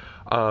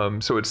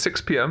 so it's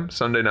 6 p.m.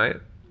 Sunday night,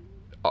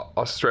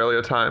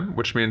 Australia time,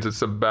 which means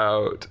it's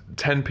about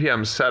 10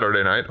 p.m.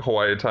 Saturday night,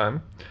 Hawaii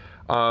time.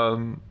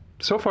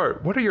 So far,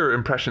 what are your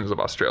impressions of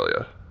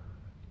Australia?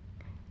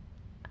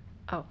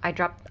 Oh, I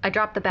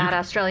dropped the bad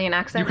Australian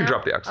accent. You can now?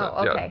 drop the accent.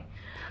 Oh, okay.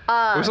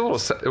 Yeah. It was a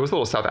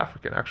little South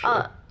African,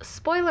 actually.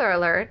 Spoiler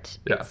alert.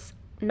 Yeah. It's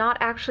not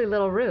actually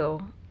Lil Roo.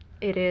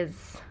 It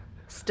is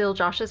still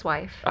Josh's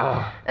wife.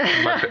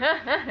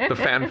 The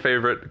fan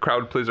favorite,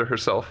 crowd pleaser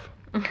herself.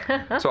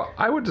 So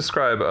I would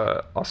describe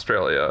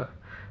Australia.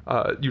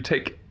 You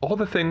take all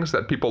the things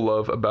that people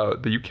love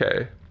about the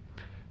UK,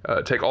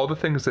 take all the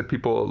things that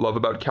people love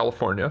about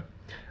California,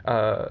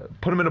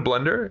 put them in a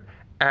blender,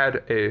 add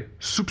a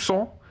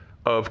soupçon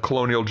of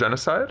colonial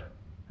genocide,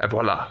 and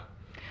voila.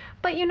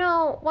 But you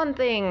know, one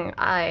thing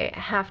I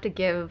have to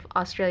give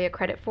Australia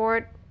credit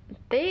for,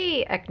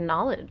 they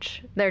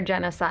acknowledge their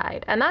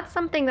genocide. And that's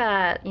something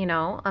that, you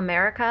know,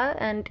 America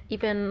and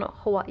even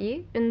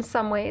Hawaii in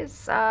some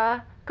ways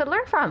could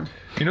learn from.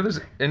 You know, there's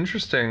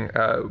interesting,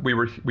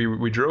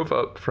 we drove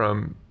up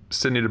from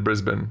Sydney to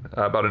Brisbane,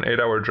 about an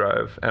 8-hour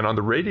drive, and on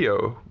the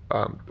radio,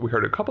 we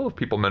heard a couple of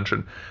people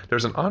mention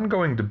there's an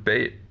ongoing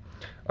debate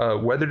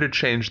whether to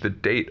change the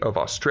date of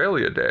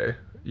Australia Day,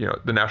 you know,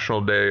 the national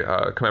day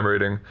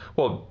commemorating,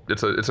 well,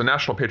 it's a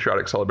national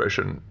patriotic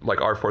celebration like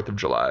our 4th of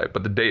July,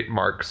 but the date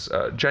marks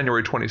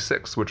January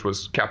 26th, which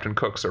was Captain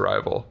Cook's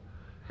arrival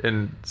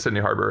in Sydney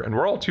Harbor. And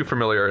we're all too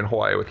familiar in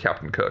Hawaii with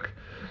Captain Cook.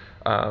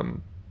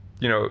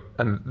 You know,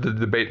 and the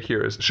debate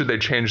here is, should they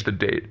change the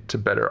date to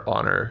better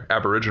honor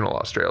Aboriginal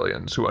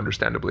Australians who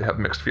understandably have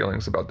mixed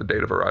feelings about the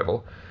date of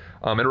arrival?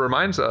 It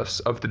reminds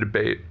us of the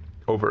debate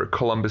over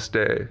Columbus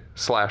Day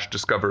 /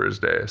 Discoverers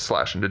Day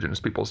 /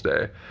 Indigenous Peoples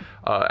Day.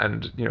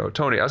 And, you know,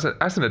 Tony, as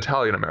an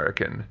Italian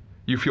American,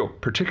 you feel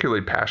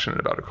particularly passionate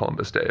about a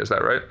Columbus Day. Is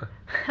that right?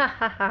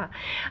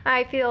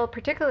 I feel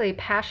particularly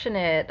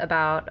passionate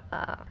about,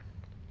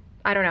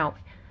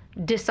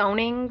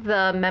 disowning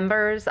the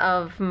members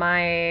of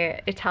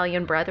my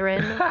Italian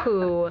brethren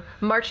who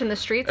march in the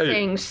streets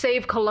saying,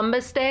 "Save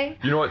Columbus Day."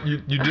 You know what? You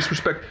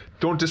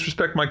don't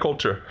disrespect my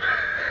culture.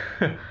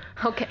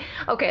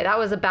 Okay, that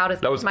was about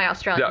as good as my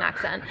Australian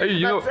accent. Hey,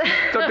 you know,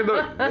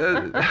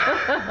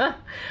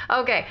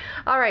 okay,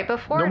 all right.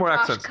 Before no more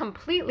Josh accents.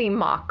 Completely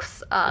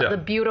mocks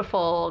the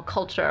beautiful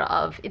culture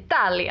of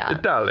Italia.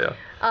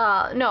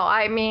 No,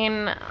 I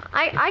mean,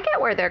 I get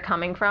where they're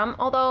coming from.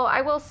 Although I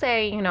will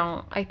say, you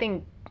know, I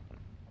think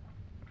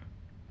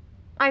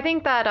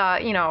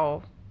that you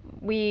know,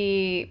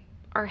 we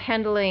are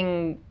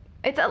handling.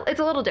 It's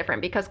a little different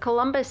because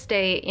Columbus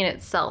Day in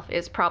itself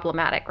is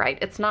problematic, right?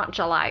 It's not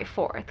July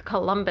 4th.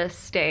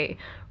 Columbus Day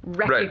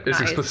recognized... Right,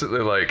 it's explicitly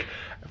like,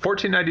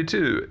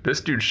 1492,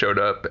 this dude showed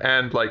up,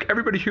 and like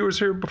everybody who was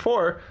here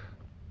before,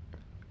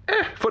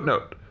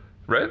 footnote,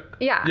 right?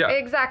 Yeah,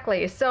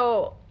 exactly.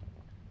 So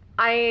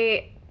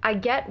I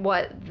get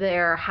what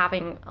they're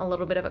having a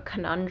little bit of a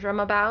conundrum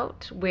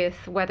about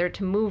with whether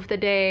to move the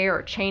day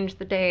or change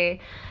the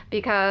day,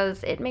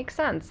 because it makes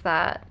sense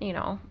that, you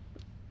know,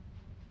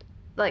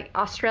 like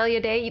Australia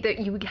Day,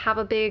 you have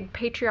a big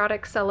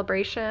patriotic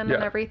celebration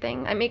and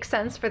everything. It makes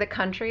sense for the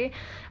country,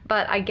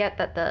 but I get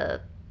that the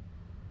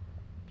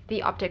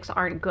optics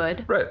aren't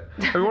good. Right.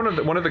 I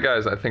mean, one of the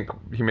guys, I think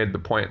he made the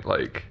point,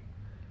 like,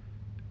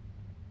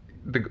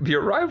 the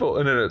arrival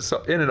in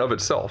and of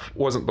itself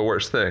wasn't the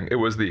worst thing. It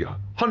was the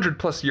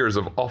 150 years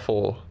of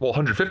awful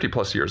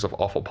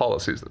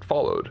policies that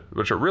followed,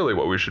 which are really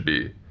what we should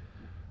be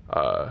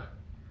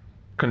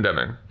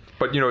condemning.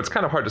 But, it's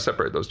kind of hard to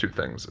separate those two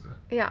things.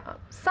 Yeah.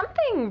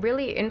 Something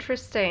really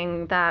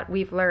interesting that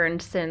we've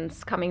learned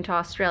since coming to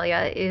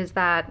Australia is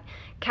that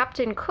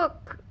Captain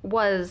Cook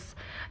was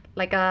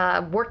like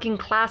a working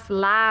class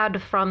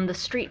lad from the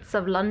streets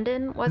of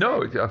London, was it?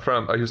 No,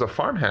 he was a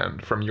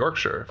farmhand from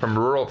Yorkshire, from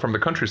the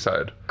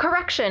countryside.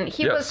 Correction,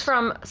 he was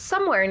from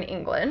somewhere in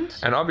England.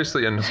 And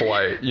obviously in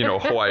Hawaii,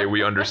 Hawaii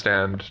we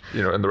understand,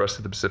 and the rest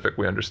of the Pacific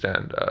we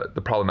understand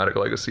the problematic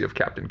legacy of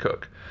Captain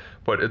Cook.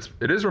 But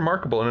it is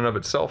remarkable in and of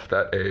itself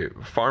that a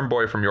farm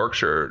boy from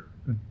Yorkshire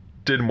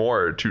did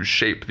more to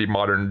shape the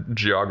modern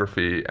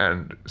geography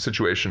and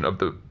situation of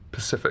the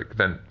Pacific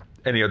than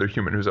any other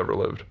human who's ever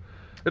lived.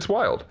 It's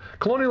wild.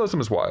 Colonialism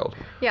is wild.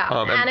 Yeah,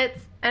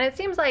 and it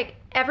seems like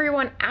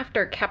everyone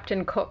after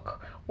Captain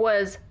Cook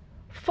was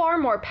far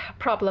more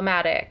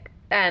problematic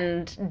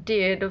and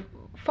did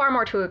far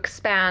more to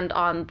expand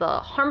on the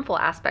harmful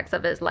aspects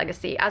of his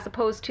legacy as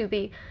opposed to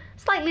the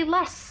slightly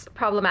less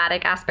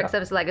problematic aspects of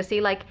his legacy.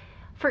 Like,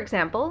 for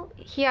example,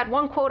 he had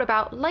one quote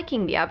about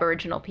liking the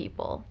Aboriginal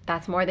people.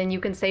 That's more than you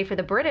can say for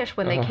the British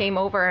when they came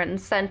over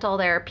and sent all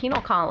their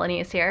penal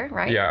colonies here,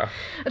 right? Yeah.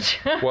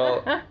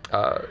 Well,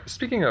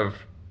 speaking of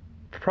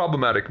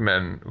problematic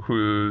men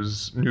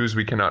whose news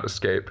we cannot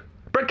escape,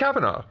 Brett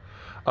Kavanaugh,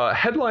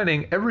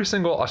 headlining every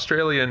single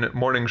Australian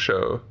morning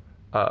show,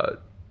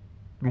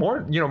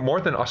 more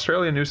than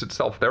Australian news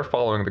itself. They're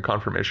following the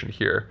confirmation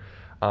here.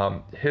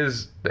 The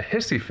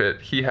hissy fit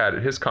he had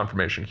at his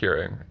confirmation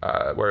hearing,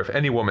 where if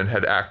any woman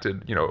had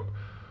acted,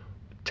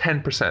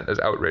 10% as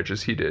outraged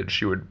as he did,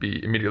 she would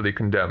be immediately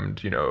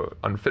condemned,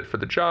 unfit for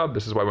the job.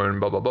 This is why women,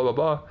 blah, blah, blah,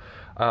 blah,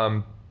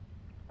 blah.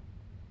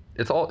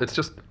 It's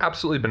just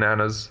absolutely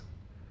bananas.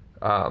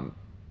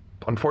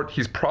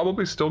 He's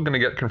probably still going to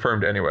get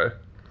confirmed anyway.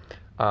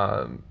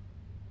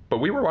 But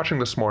we were watching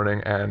this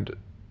morning, and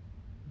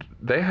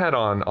they had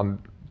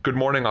on Good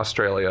Morning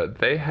Australia,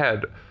 they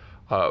had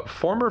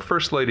former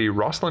First Lady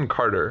Rosalind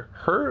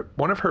Carter,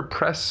 one of her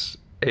press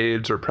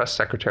aides or press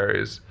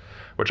secretaries,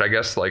 which I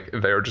guess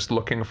they're just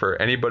looking for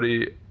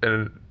anybody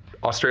in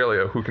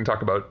Australia who can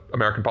talk about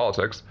American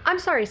politics. I'm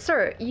sorry,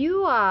 sir.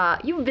 You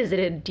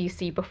visited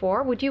DC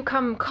before. Would you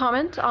come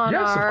comment on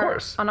of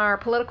course. On our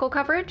political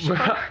coverage?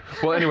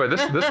 Well, anyway,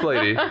 this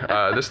lady,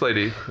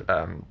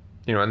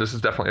 and this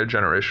is definitely a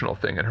generational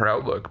thing in her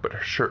outlook. But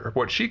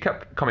what she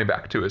kept coming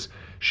back to is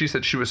she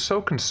said she was so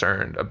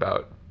concerned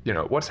about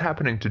what's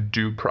happening to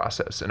due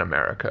process in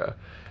America.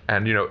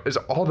 And, is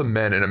all the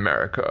men in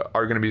America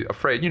are going to be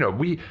afraid,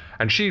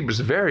 and she was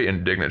very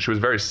indignant. She was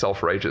very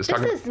self-righteous.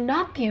 This is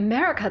not the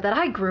America that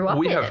I grew up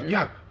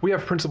in. We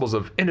have principles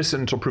of innocent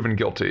until proven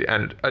guilty.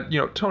 And,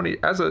 Tony,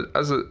 as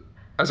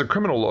a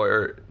criminal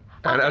lawyer,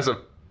 and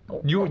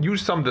you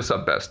summed this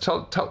up best.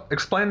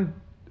 Explain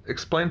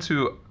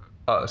to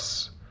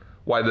us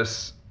why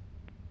this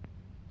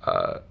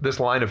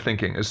line of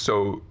thinking is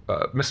so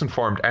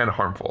misinformed and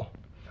harmful.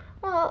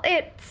 Well,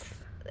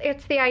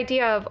 it's the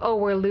idea of,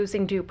 we're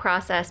losing due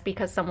process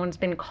because someone's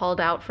been called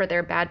out for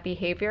their bad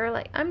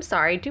behavior. I'm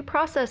sorry, due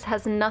process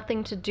has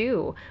nothing to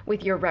do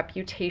with your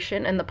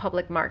reputation in the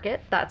public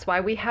market. That's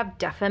why we have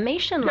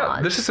defamation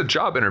laws. This is a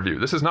job interview.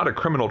 This is not a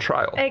criminal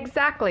trial.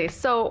 Exactly.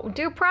 So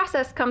due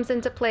process comes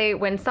into play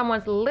when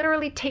someone's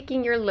literally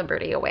taking your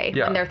liberty away,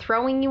 when they're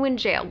throwing you in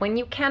jail, when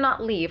you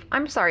cannot leave.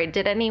 I'm sorry,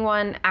 did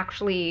anyone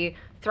actually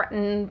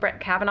threaten Brett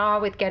Kavanaugh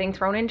with getting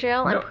thrown in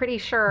jail? No. I'm pretty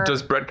sure.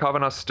 Does Brett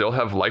Kavanaugh still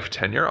have life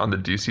tenure on the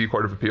DC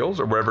Court of Appeals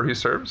or wherever he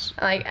serves?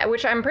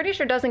 Which I'm pretty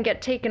sure doesn't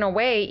get taken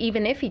away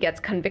even if he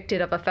gets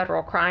convicted of a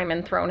federal crime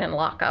and thrown in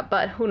lockup.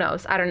 But who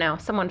knows? I don't know.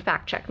 Someone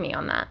fact check me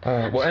on that.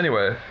 Well,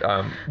 anyway,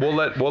 we'll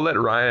let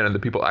Ryan and the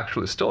people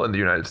actually still in the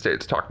United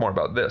States talk more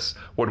about this.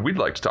 What we'd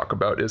like to talk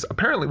about is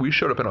apparently we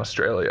showed up in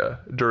Australia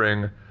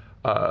during.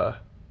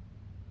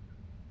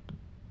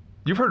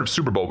 You've heard of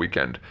Super Bowl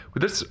weekend.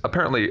 This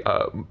apparently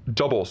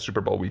double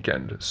Super Bowl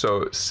weekend.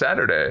 So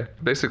Saturday,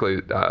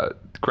 basically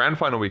grand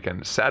final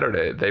weekend,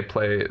 Saturday, they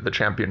play the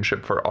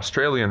championship for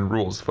Australian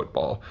rules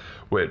football,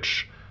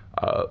 which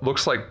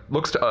looks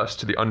to us,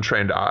 to the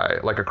untrained eye,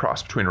 like a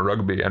cross between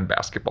rugby and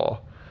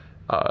basketball.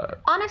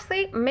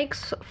 Honestly,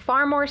 makes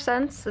far more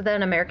sense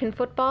than American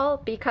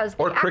football because...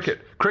 Or cricket.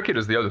 Cricket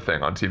is the other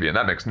thing on TV, and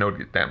that makes no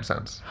damn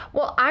sense.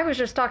 Well, I was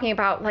just talking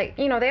about,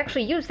 they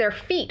actually use their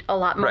feet a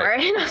lot more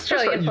in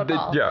Australian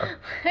football.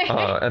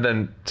 And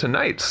then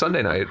tonight,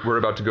 Sunday night, we're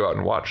about to go out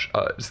and watch.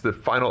 It's the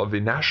final of the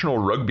National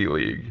Rugby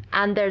League.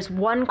 And there's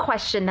one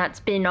question that's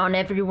been on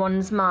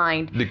everyone's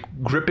mind.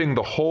 Gripping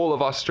the whole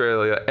of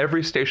Australia,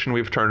 every station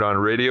we've turned on,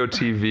 radio,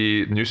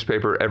 TV,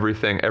 newspaper,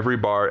 everything, every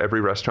bar,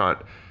 every restaurant...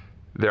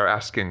 They're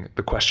asking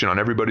the question on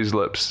everybody's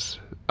lips.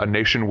 A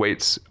nation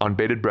waits on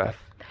bated breath.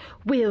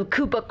 Will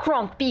Cooper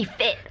Cronk be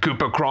fit?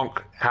 Cooper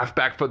Cronk,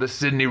 halfback for the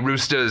Sydney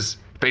Roosters,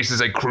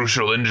 faces a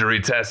crucial injury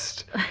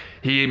test.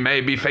 He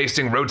may be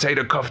facing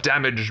rotator cuff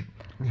damage,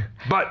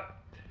 but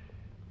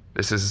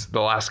This is the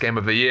last game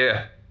of the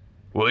year.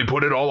 Will he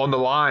put it all on the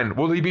line?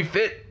 Will he be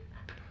fit?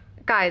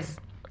 Guys,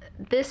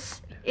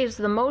 this is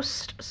the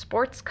most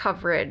sports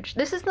coverage.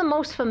 This is the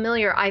most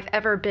familiar I've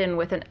ever been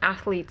with an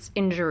athlete's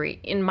injury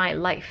in my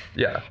life.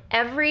 Yeah.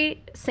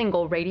 Every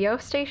single radio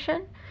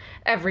station,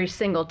 every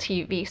single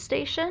TV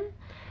station,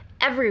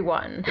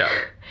 everyone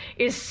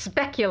is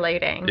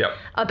speculating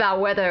about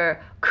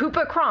whether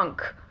Cooper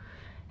Cronk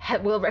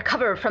will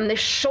recover from this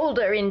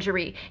shoulder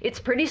injury.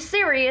 It's pretty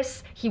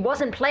serious. He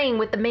wasn't playing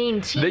with the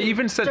main team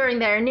during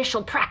their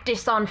initial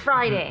practice on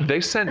Friday. They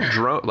sent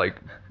drone, like,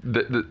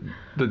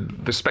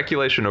 the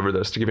speculation over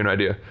this, to give you an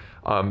idea.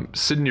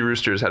 Sydney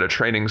Roosters had a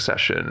training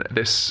session.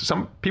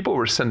 Some people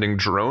were sending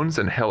drones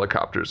and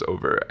helicopters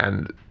over,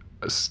 and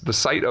the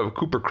sight of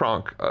Cooper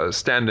Cronk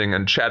standing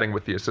and chatting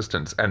with the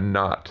assistants and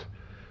not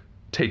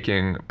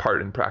taking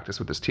part in practice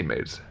with his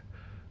teammates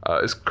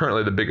is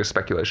currently the biggest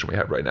speculation we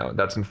have right now.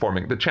 That's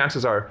informing. The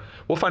chances are,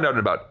 we'll find out in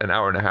about an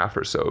hour and a half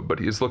or so, but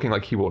he's looking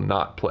like he will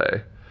not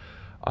play.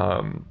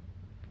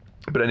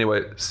 But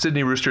anyway,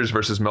 Sydney Roosters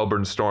versus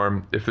Melbourne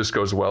Storm. If this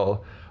goes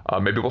well,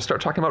 maybe we'll start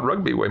talking about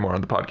rugby way more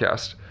on the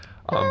podcast.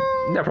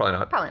 No, probably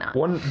not. Probably not.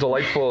 One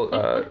delightful,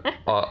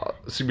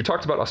 so we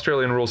talked about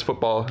Australian rules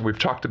football. We've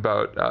talked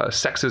about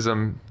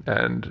sexism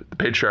and the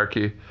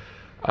patriarchy.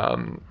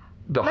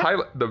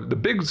 The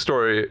big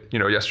story,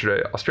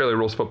 yesterday, Australia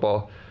rules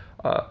football.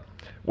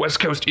 West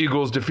Coast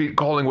Eagles defeat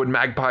Collingwood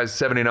Magpies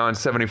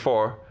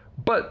 79-74.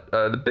 But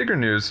the bigger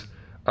news,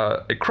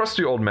 a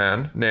crusty old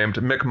man named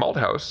Mick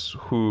Malthouse,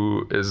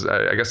 who is,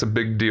 I guess, a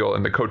big deal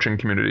in the coaching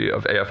community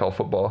of AFL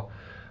football.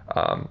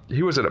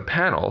 He was at a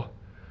panel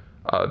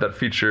that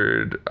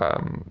featured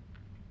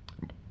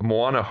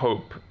Moana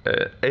Hope,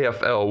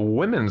 AFL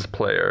women's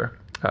player,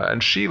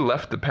 and she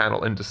left the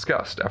panel in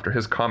disgust after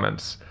his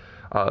comments,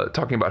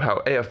 talking about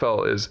how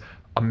AFL is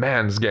a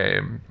man's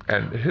game,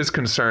 and his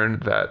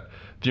concern that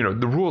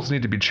the rules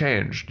need to be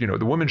changed.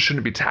 The women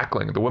shouldn't be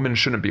tackling. The women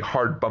shouldn't be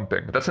hard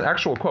bumping. That's an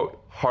actual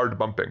quote. Hard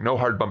bumping. No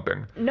hard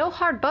bumping. No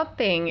hard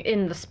bumping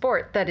in the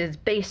sport that is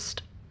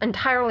based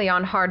entirely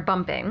on hard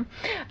bumping.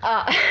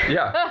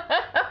 Yeah.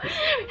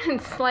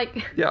 It's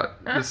like... Yeah.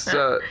 This,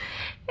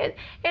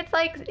 it's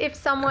like if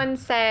someone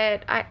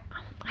said...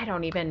 I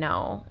don't even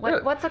know.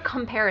 What's a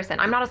comparison?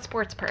 I'm not a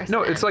sports person.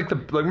 No, it's like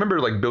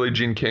remember like Billie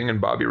Jean King and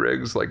Bobby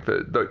Riggs, like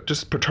the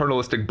just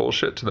paternalistic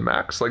bullshit to the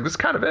max. Like this is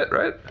kind of it,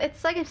 right?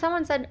 It's like if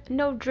someone said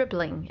no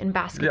dribbling in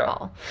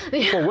basketball.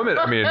 Yeah.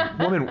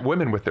 Well,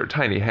 women with their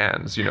tiny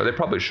hands, they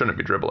probably shouldn't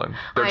be dribbling.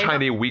 They're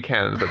tiny, weak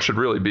hands that should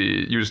really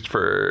be used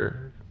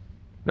for.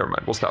 Never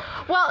mind. We'll stop.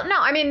 Well, no,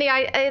 I mean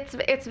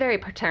it's very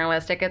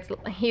paternalistic.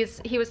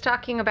 He was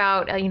talking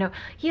about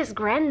he has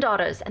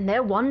granddaughters and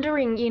they're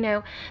wondering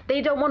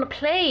they don't want to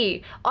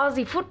play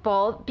Aussie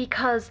football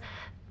because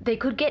they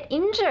could get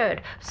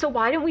injured. So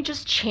why don't we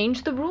just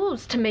change the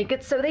rules to make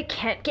it so they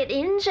can't get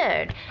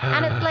injured?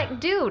 And it's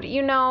like, dude,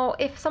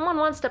 if someone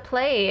wants to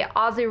play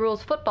Aussie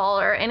rules football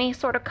or any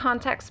sort of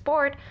contact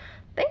sport,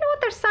 they know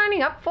what they're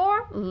signing up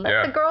for.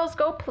 Let the girls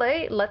go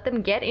play. Let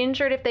them get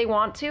injured if they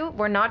want to.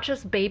 We're not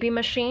just baby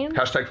machines.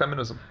 Hashtag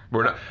feminism.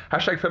 We're not.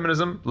 Hashtag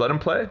feminism. Let them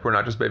play. We're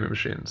not just baby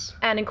machines.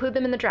 And include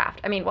them in the draft.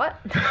 I mean, what?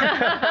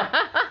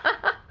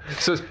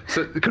 So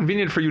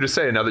convenient for you to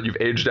say now that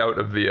you've aged out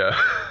of the...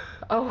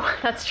 Oh,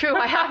 that's true.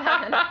 I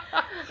haven't.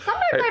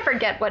 Sometimes I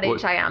forget what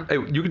age I am. Hey,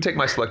 you can take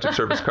my selected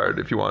service card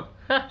if you want.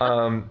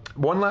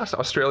 One last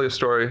Australia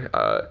story.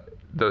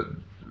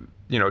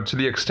 To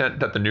the extent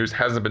that the news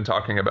hasn't been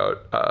talking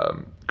about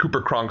Cooper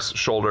Cronk's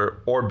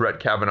shoulder or Brett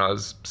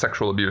Kavanaugh's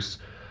sexual abuse,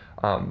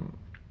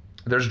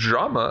 there's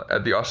drama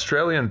at the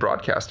Australian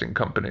Broadcasting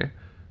Company,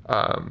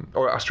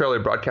 or Australia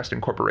Broadcasting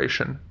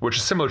Corporation, which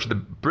is similar to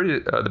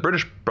the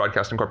British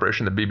Broadcasting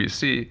Corporation, the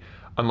BBC,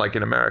 unlike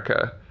in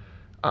America.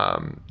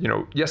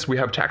 Yes, we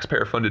have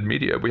taxpayer-funded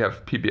media, we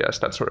have PBS,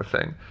 that sort of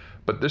thing,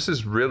 but this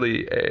is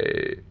really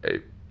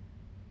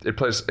it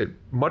plays a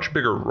much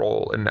bigger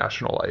role in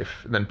national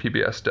life than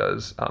PBS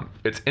does.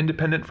 It's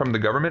independent from the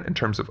government in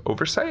terms of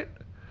oversight,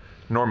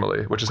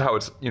 normally, which is how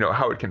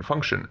how it can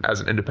function as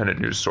an independent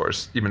news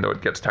source, even though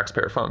it gets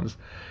taxpayer funds.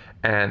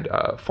 And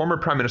former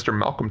Prime Minister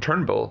Malcolm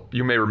Turnbull,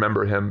 you may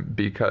remember him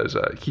because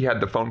he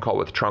had the phone call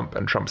with Trump,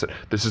 and Trump said,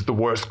 "This is the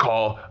worst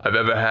call I've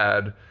ever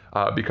had,"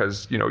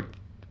 because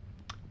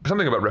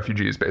something about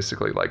refugees,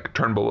 basically. Like,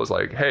 Turnbull was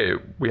like, "Hey,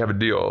 we have a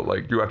deal.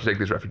 Like, you have to take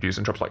these refugees."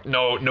 And Trump's like,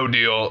 "No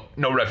deal,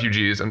 no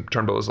refugees." And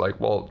Turnbull was like,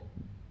 "Well,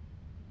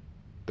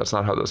 that's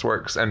not how this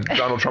works." And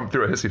Donald Trump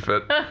threw a hissy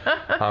fit.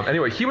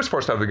 Anyway, he was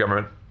forced out of the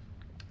government.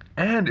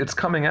 And it's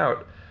coming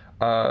out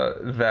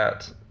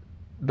that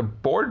the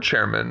board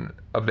chairman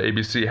of the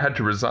ABC had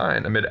to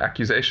resign amid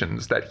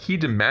accusations that he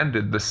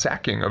demanded the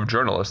sacking of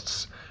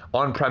journalists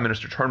on Prime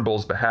Minister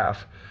Turnbull's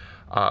behalf.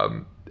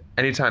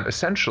 Anytime,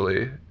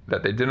 essentially,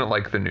 that they didn't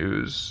like the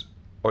news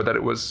or that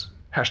it was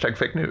hashtag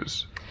fake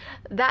news.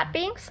 That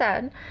being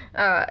said,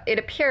 it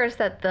appears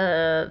that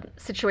the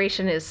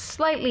situation is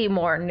slightly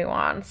more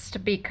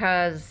nuanced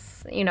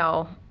because,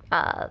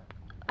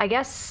 I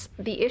guess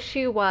the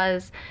issue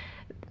was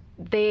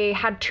they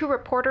had two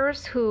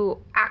reporters who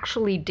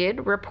actually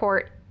did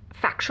report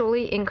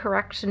factually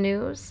incorrect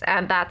news,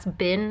 and that's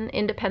been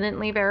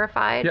independently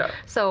verified. Yeah.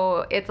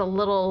 So it's a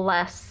little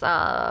less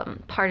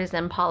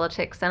partisan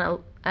politics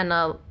and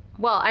a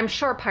well, I'm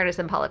sure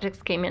partisan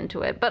politics came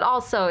into it, but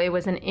also it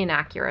was an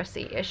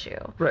inaccuracy issue.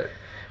 Right.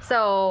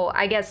 So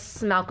I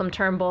guess Malcolm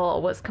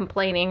Turnbull was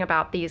complaining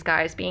about these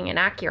guys being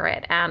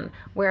inaccurate, and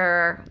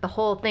where the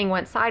whole thing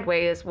went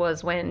sideways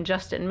was when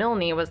Justin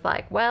Milne was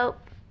like, well,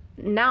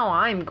 now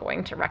I'm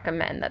going to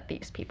recommend that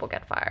these people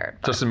get fired.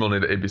 But, Justin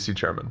Milne, the ABC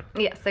chairman.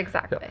 yes,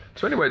 exactly. Yeah.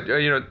 So anyway,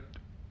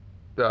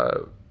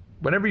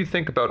 whenever you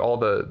think about all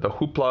the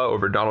hoopla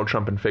over Donald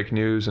Trump and fake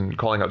news and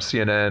calling out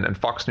CNN and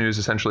Fox News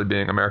essentially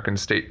being American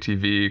state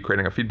TV,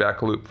 creating a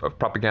feedback loop of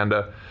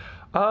propaganda,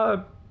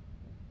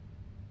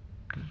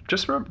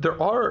 just remember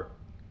there are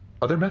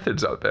other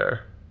methods out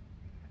there.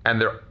 And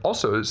there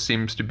also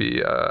seems to be,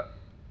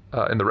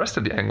 in the rest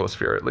of the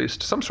Anglosphere at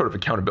least, some sort of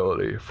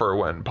accountability for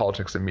when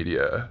politics and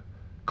media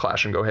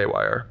clash and go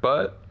haywire.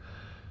 But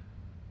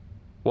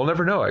we'll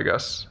never know, I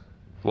guess.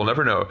 We'll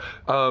never know.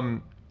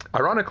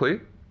 Ironically,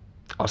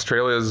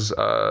 Australia's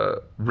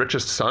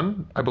richest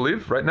son, I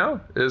believe, right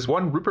now, is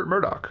one Rupert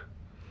Murdoch.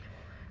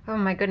 Oh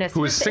my goodness.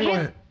 Who is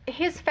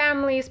his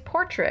family's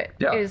portrait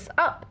is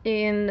up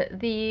in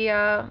the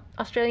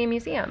Australian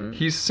Museum.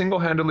 He's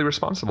single-handedly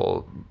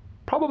responsible,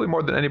 probably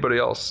more than anybody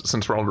else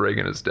since Ronald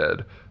Reagan is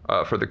dead,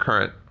 for the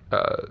current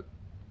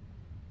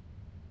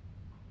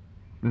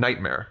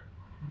nightmare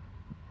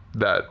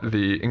that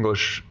the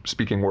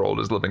English-speaking world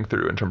is living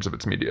through in terms of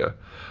its media.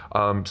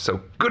 So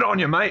good on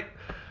you, mate.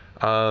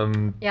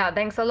 Yeah,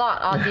 thanks a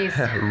lot, Aussies.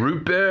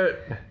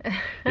 Rupert,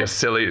 you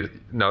silly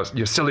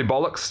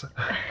bollocks.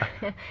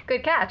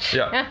 Good catch.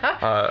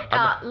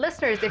 Yeah.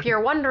 Listeners, if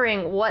you're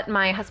wondering what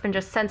my husband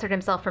just censored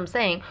himself from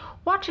saying,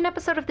 watch an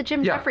episode of the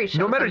Jim Jeffries Show.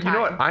 No matter, sometime. you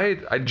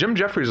know what, I Jim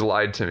Jeffries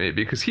lied to me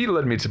because he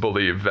led me to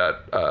believe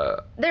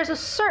that there's a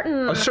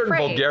certain phrase.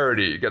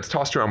 Vulgarity gets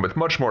tossed around with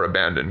much more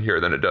abandon here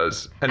than it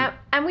does.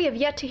 And we have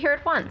yet to hear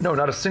it once. No,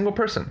 not a single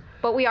person.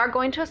 But we are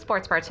going to a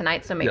sports bar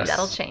tonight, so maybe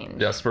that'll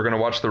change. Yes, we're going to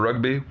watch the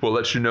rugby. We'll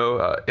let you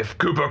know if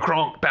Cooper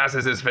Cronk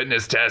passes his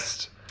fitness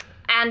test.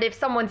 And if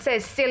someone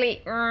says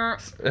silly,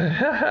 can't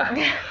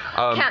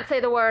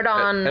say the word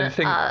on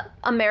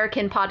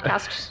American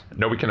podcasts.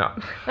 No, we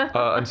cannot.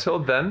 Until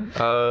then,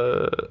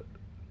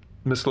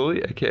 Miss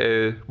Lily,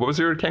 aka, what was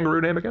your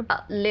kangaroo name again?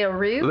 Lil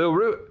Roo. Lil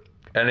Roo.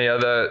 Any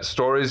other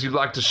stories you'd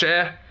like to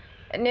share?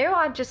 No,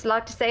 I'd just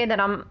like to say that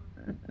I'm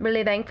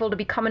really thankful to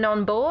be coming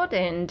on board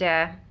and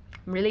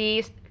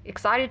really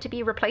excited to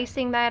be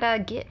replacing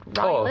that Git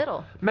Ronnie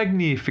Little.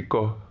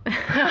 Magnifico.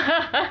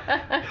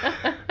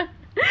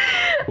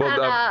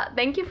 Well,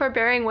 thank you for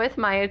bearing with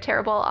my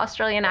terrible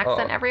Australian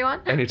accent,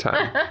 everyone.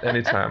 Anytime.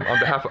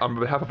 On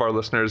behalf of our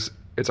listeners,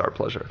 it's our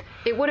pleasure.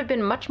 It would have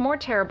been much more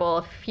terrible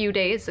a few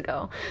days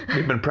ago.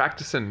 We've been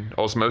practicing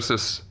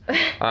osmosis.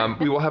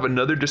 We will have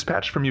another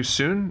dispatch from you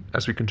soon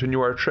as we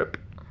continue our trip.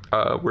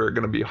 We're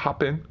going to be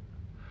hopping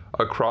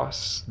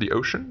across the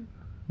ocean,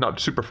 not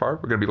super far.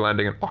 We're going to be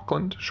landing in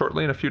Auckland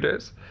shortly in a few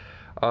days.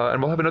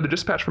 And we'll have another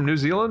dispatch from New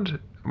Zealand.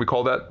 We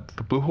call that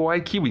the Blue Hawaii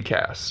Kiwi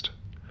Cast.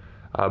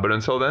 But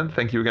until then,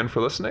 thank you again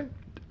for listening.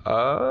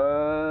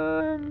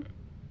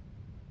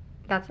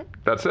 That's it?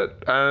 That's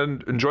it.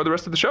 And enjoy the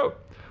rest of the show.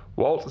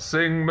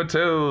 Waltzing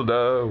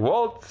Matilda,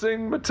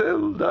 waltzing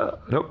Matilda.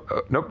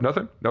 Nope,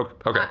 nothing.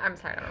 Nope. Okay. I'm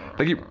sorry. I don't know.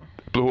 Thank you.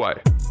 Blue Hawaii.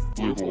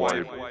 Blue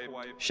Hawaii.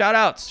 Shout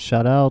outs.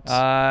 Shout outs.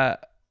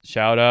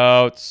 Shout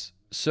outs.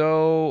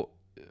 So,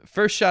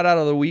 first shout out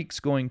of the week's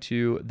going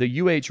to the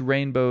UH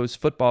Rainbows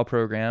football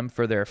program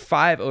for their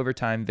 5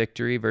 overtime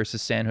victory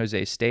versus San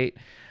Jose State.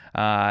 They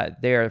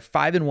are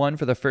 5-1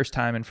 for the first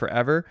time in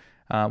forever.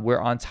 We're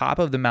on top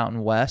of the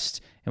Mountain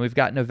West, and we've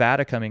got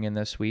Nevada coming in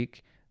this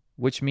week,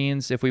 which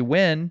means if we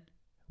win,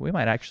 we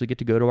might actually get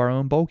to go to our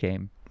own bowl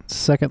game.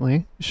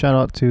 Secondly, shout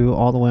out to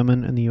all the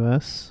women in the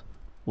U.S.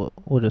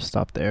 We'll just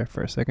stop there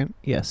for a second.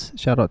 Yes,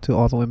 shout out to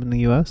all the women in the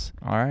U.S.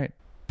 All right.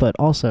 But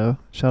also,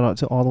 shout out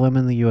to all the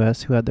women in the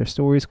U.S. who had their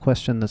stories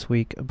questioned this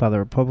week by the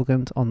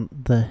Republicans on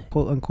the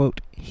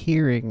quote-unquote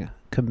hearing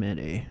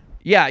committee.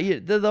 Yeah,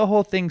 the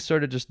whole thing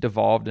sort of just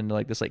devolved into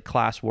like this like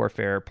class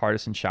warfare,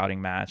 partisan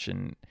shouting match,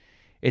 and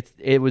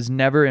it was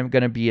never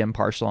going to be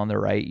impartial on the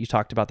right. You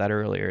talked about that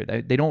earlier.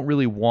 They don't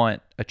really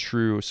want a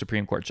true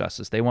Supreme Court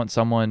justice. They want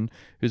someone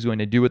who's going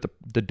to do what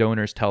the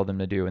donors tell them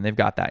to do, and they've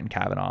got that in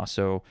Kavanaugh.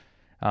 So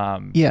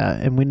yeah,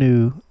 and we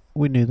knew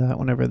that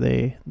whenever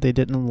they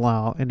didn't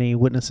allow any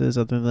witnesses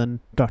other than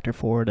Dr.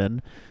 Ford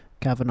and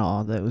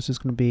Kavanaugh, that it was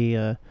just going to be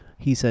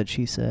he said,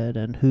 she said,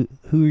 and who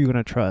are you going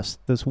to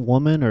trust, this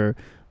woman or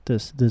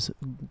this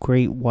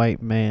great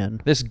white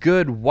man, this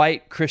good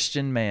white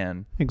Christian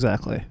man?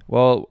 Exactly.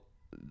 Well,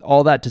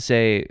 all that to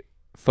say,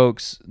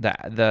 folks,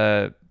 that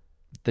the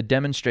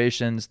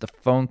demonstrations, the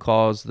phone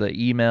calls, the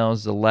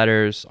emails, the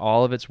letters,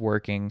 all of it's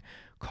working.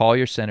 Call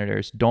your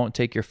senators. Don't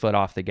take your foot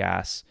off the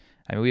gas.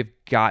 I mean, we've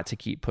got to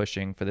keep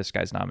pushing for this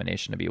guy's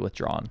nomination to be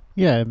withdrawn.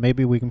 Yeah,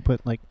 maybe we can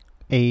put like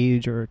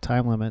age or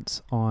time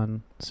limits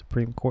on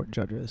Supreme Court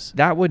judges.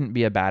 That wouldn't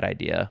be a bad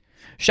idea.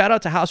 Shout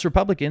out to House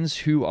Republicans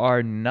who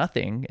are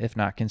nothing if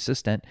not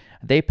consistent.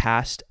 They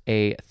passed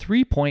a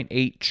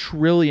 $3.8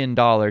 trillion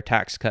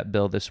tax cut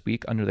bill this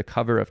week under the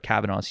cover of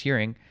Kavanaugh's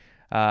hearing.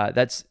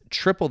 That's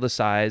triple the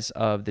size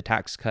of the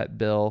tax cut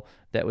bill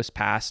that was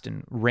passed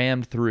and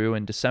rammed through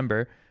in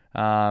December.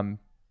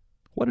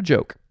 What a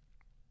joke.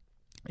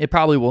 It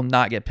probably will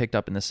not get picked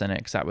up in the Senate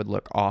because that would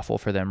look awful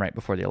for them right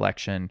before the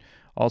election.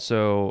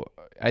 Also,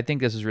 I think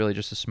this is really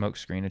just a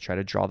smokescreen to try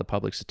to draw the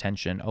public's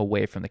attention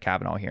away from the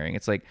Kavanaugh hearing.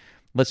 It's like,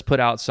 let's put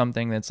out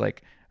something that's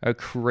like a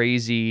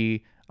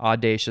crazy,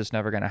 audacious,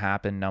 never going to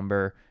happen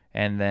number.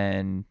 And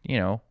then,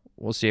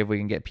 we'll see if we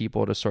can get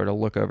people to sort of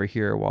look over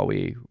here while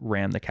we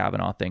ram the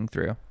Kavanaugh thing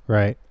through.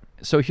 Right.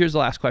 So here's the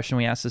last question.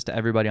 We asked this to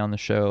everybody on the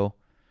show.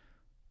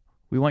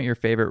 We want your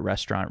favorite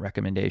restaurant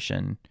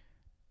recommendation.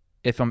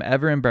 If I'm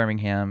ever in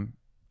Birmingham,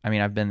 I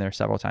mean, I've been there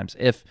several times.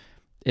 If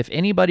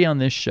anybody on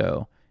this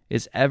show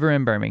is ever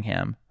in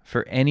Birmingham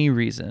for any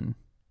reason,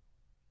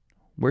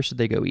 where should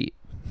they go eat?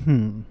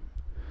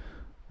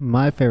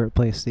 My favorite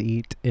place to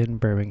eat in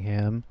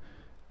Birmingham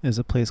is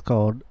a place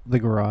called The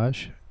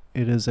Garage.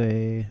 It is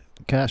a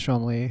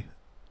cash-only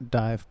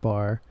dive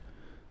bar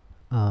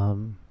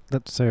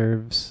that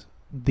serves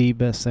the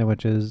best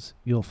sandwiches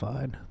you'll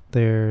find.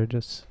 They're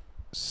just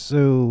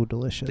so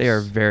delicious. They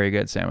are very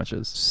good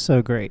sandwiches.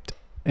 So great.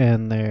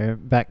 And their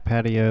back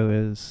patio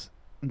is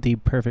the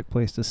perfect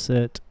place to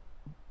sit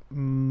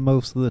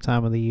most of the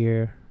time of the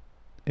year.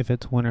 If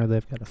it's winter,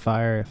 they've got a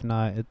fire. If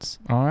not, it's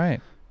all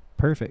right.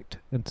 Perfect.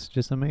 It's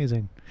just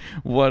amazing.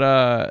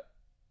 What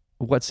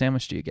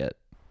sandwich do you get?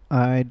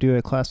 I do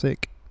a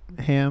classic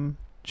ham,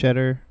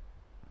 cheddar,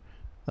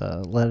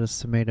 lettuce,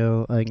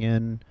 tomato,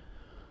 onion,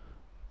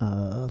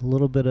 a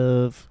little bit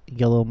of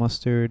yellow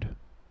mustard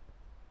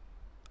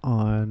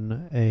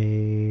on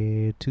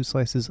 2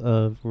 slices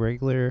of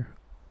regular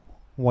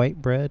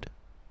white bread,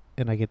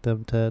 and I get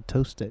them to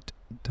toast it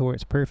to where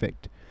it's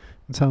perfect.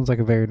 It sounds like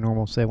a very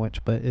normal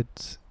sandwich, but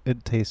it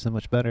tastes so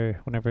much better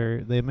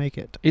whenever they make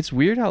it. It's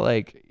weird how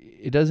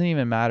it doesn't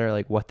even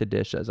matter what the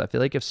dish is. I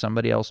feel like if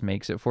somebody else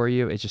makes it for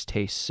you, it just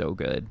tastes so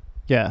good.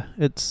 Yeah,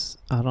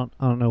 I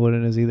don't know what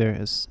it is either.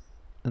 It's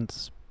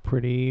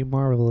pretty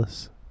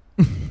marvelous.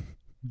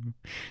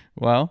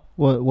 Well,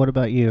 what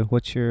about you?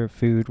 What's your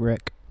food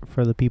rec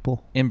for the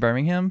people in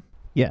Birmingham?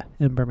 Yeah,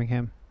 in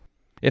Birmingham.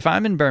 If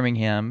I'm in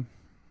Birmingham,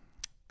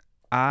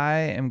 I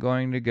am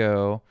going to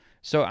go.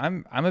 So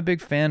I'm a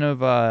big fan of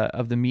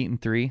the Meat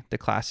and Three, the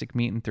classic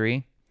Meat and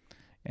Three,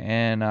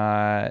 and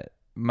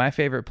my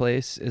favorite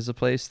place is a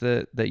place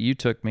that you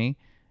took me,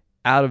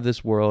 out of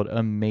this world,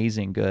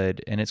 amazing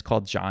good, and it's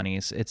called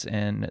Johnny's. It's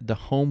in the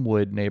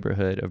Homewood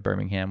neighborhood of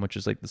Birmingham, which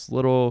is this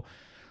little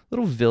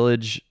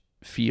village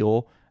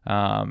feel.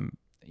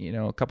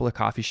 A couple of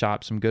coffee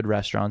shops, some good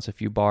restaurants, a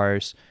few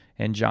bars,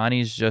 and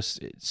Johnny's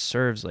it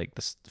serves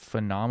this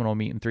phenomenal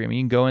Meat and Three. I mean,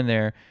 you can go in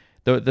there.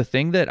 The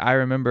thing that I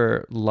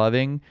remember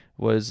loving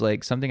was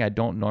something I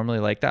don't normally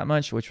like that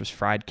much, which was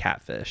fried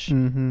catfish.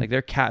 Mm-hmm.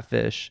 Their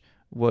catfish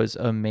was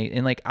amazing.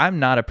 And I'm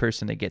not a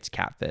person that gets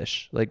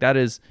catfish.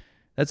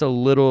 That's a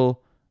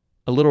little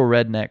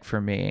redneck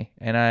for me.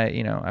 And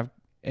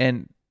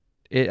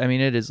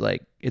it is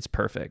it's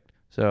perfect.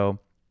 So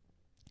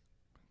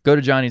go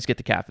to Johnny's, get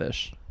the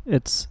catfish.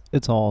 It's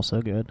all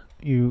so good.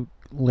 You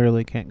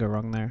literally can't go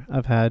wrong there.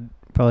 I've had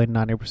probably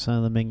 90%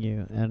 of the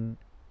menu and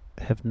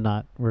have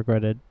not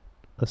regretted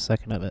a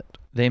second of it.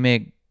 They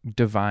make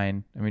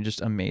divine,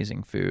 just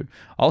amazing food.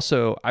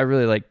 Also, I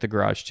really like the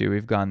Garage too.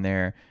 We've gone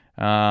there.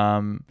 I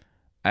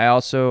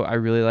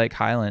really like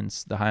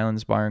Highlands. The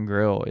Highlands Bar and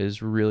Grill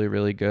is really,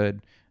 really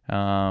good.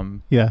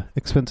 Yeah,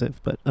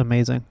 expensive, but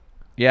amazing.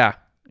 Yeah.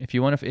 If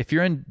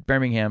you're in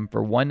Birmingham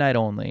for one night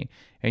only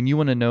and you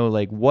want to know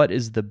what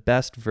is the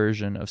best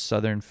version of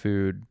Southern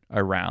food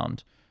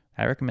around,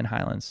 I recommend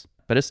Highlands.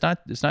 But it's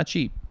not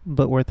cheap.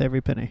 But worth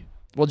every penny.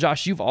 Well,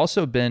 Josh, you've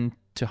also been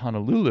to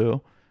Honolulu.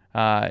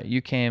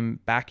 You came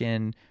back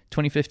in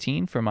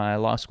 2015 for my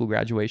law school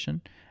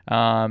graduation.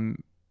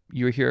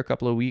 You were here a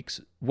couple of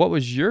weeks. What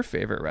was your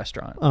favorite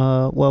restaurant?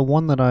 Well,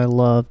 one that I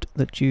loved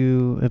that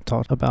you have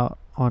talked about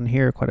on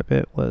here quite a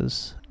bit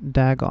was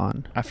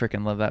Dagon. I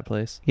freaking love that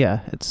place.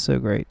 Yeah, it's so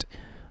great.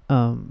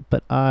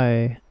 But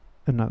I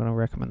am not going to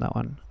recommend that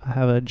one. I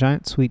have a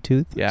giant sweet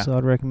tooth, so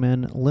I'd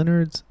recommend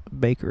Leonard's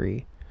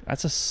Bakery.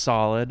 That's a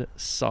solid.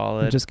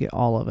 Just get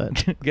all of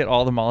it. Get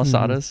all the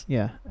malasadas? Mm-hmm.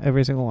 Yeah,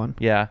 every single one.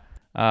 Yeah.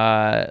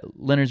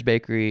 Leonard's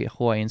Bakery,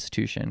 Hawaii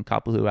Institution,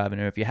 Kapalua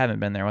Avenue. If you haven't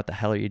been there, what the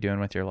hell are you doing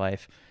with your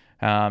life?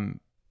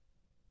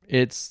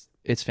 It's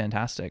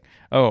fantastic.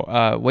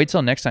 Wait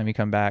till next time you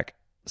come back.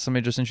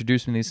 Somebody just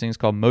introduced me to these things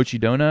called mochi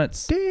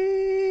donuts.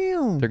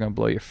 Damn. They're going to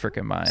blow your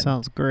freaking mind.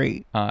 Sounds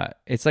great.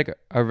 It's like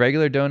a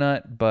regular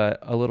donut, but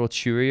a little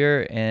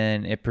chewier,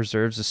 and it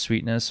preserves the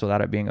sweetness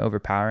without it being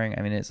overpowering.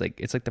 I mean, it's like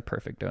the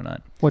perfect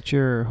donut. What's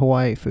your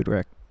Hawaii food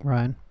rec,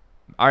 Ryan?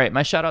 All right,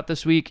 my shout out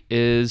this week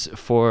is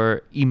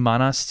for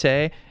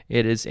Imanaste.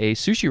 It is a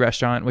sushi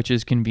restaurant which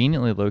is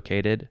conveniently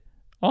located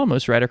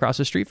almost right across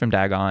the street from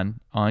Dagon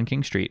on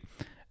King Street.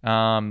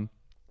 Went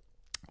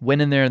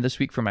in there this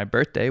week for my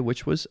birthday,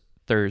 which was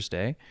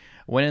Thursday.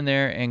 Went in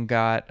there and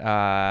got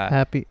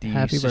happy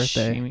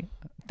birthday.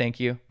 Thank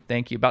you.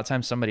 About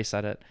time somebody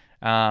said it.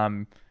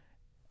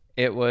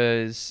 It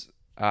was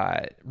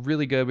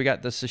really good. We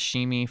got the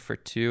sashimi for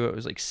two. It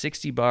was like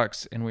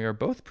 $60, and we were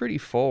both pretty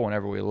full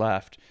whenever we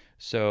left.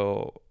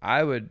 So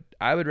I would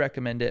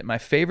recommend it. My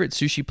favorite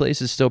sushi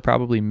place is still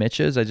probably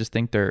Mitch's. I just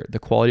think the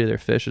quality of their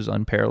fish is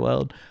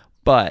unparalleled.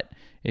 But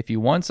if you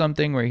want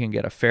something where you can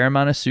get a fair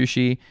amount of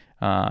sushi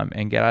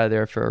and get out of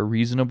there for a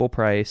reasonable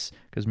price,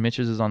 because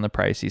Mitch's is on the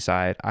pricey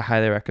side, I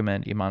highly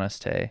recommend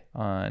Imanaste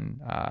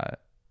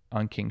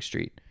on King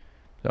Street.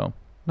 So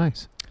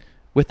nice.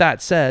 With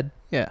that said,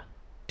 yeah.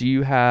 Do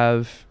you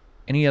have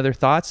any other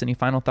thoughts? Any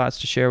final thoughts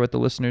to share with the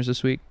listeners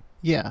this week?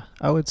 Yeah,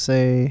 I would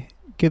say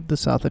give the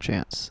South a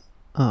chance.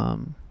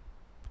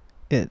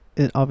 It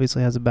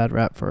obviously has a bad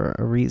rap for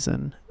a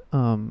reason,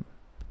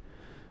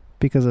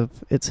 because of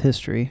its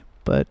history.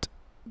 But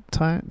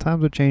times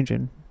are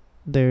changing.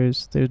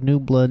 There's new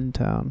blood in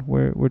town.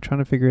 We're trying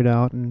to figure it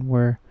out,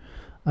 and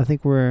I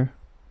think we're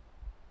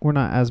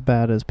not as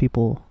bad as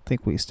people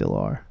think we still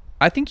are.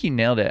 I think you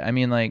nailed it. I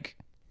mean, like,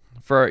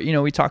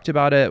 we talked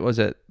about it. Was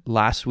it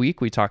last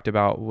week? We talked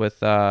about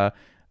with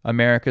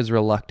America's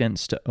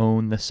reluctance to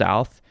own the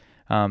South,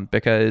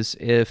 because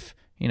if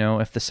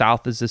the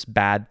South is this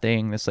bad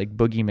thing, this like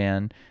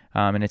boogeyman,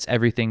 and it's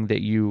everything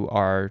that you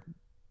are,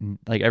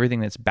 like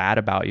everything that's bad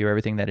about you,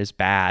 everything that is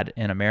bad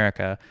in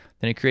America,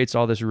 then it creates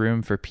all this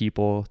room for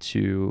people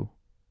to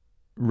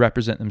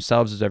represent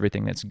themselves as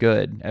everything that's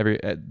good,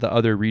 the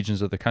other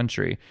regions of the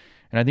country.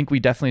 And I think we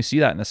definitely see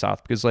that in the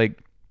South, because like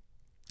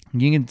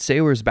you can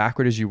say we're as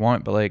backward as you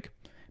want, but like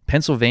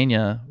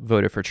Pennsylvania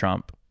voted for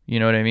Trump. You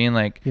know what I mean?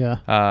 Like,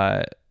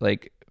 yeah.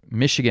 Like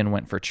Michigan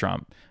went for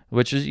Trump,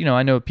 which is,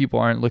 I know people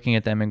aren't looking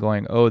at them and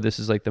going, oh, this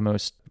is like the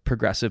most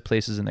progressive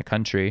places in the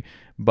country,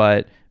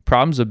 but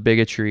problems of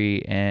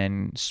bigotry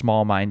and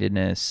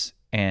small-mindedness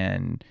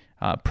and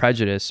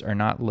prejudice are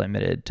not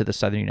limited to the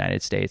Southern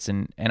United States.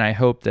 And I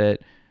hope that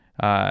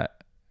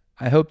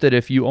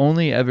if you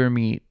only ever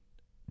meet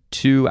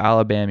two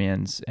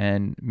Alabamians,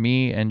 and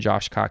me and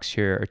Josh Cox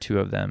here are two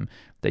of them,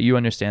 that you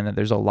understand that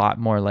there's a lot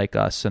more like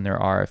us than there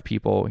are of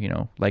people,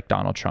 like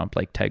Donald Trump,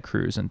 like Ted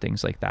Cruz and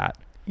things like that.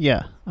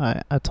 Yeah,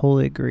 I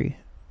totally agree.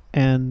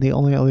 And the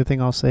only other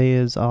thing I'll say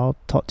is I'll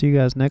talk to you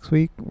guys next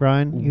week.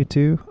 Ryan, you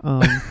too.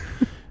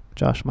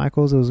 Josh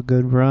Michaels, it was a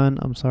good run.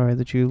 I'm sorry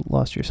that you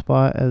lost your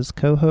spot as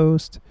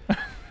co-host.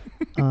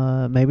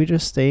 Maybe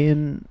just stay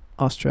in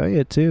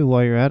Australia too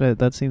while you're at it.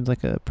 That seems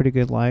like a pretty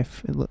good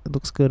life. It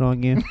looks good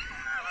on you.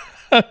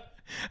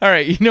 All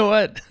right, you know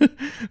what?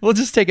 We'll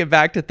just take it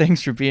back to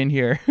thanks for being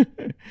here.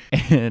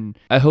 And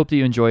I hope that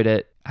you enjoyed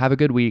it. Have a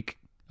good week.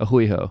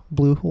 Ahui ho.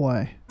 Blue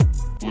Hawaii.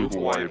 Blue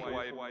Hawaii.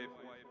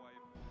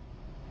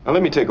 Now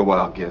let me take a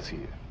wild guess here.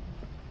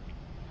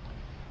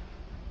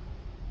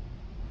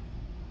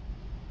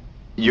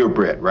 You're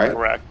Brett, right?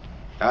 Correct.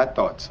 I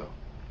thought so.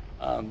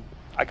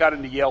 I got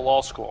into Yale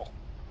Law School.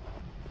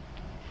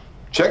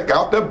 Check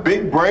out the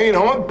big brain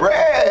on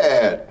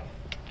Brett.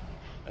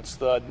 That's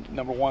the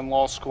 #1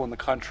 law school in the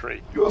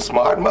country. You're a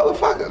smart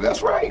motherfucker,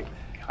 that's right.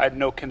 I had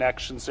no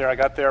connections there. I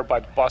got there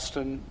by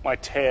busting my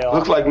tail.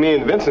 Looks like me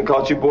and Vincent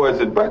caught you boys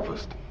at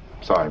breakfast.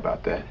 Sorry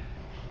about that.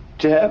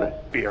 Did you have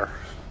it? Beer.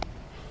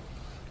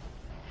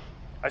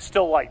 I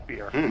still like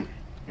beer.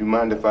 You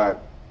mind if I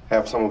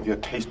have some of your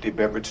tasty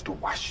beverage to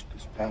wash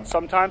this down?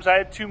 Sometimes I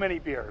had too many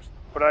beers,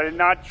 but I did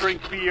not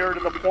drink beer to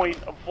the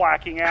point of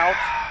blacking out,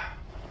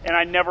 and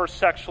I never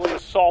sexually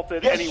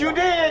assaulted anyone. Yes, you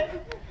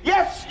did!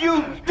 Yes,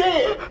 you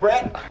did,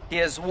 Brett! He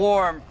is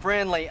warm,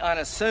 friendly,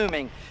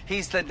 unassuming.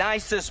 He's the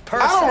nicest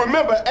person. I don't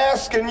remember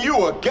asking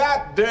you a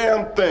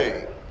goddamn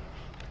thing.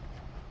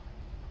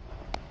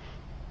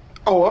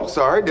 Oh, I'm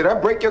sorry. Did I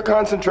break your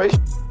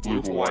concentration?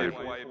 Blue Hawaii.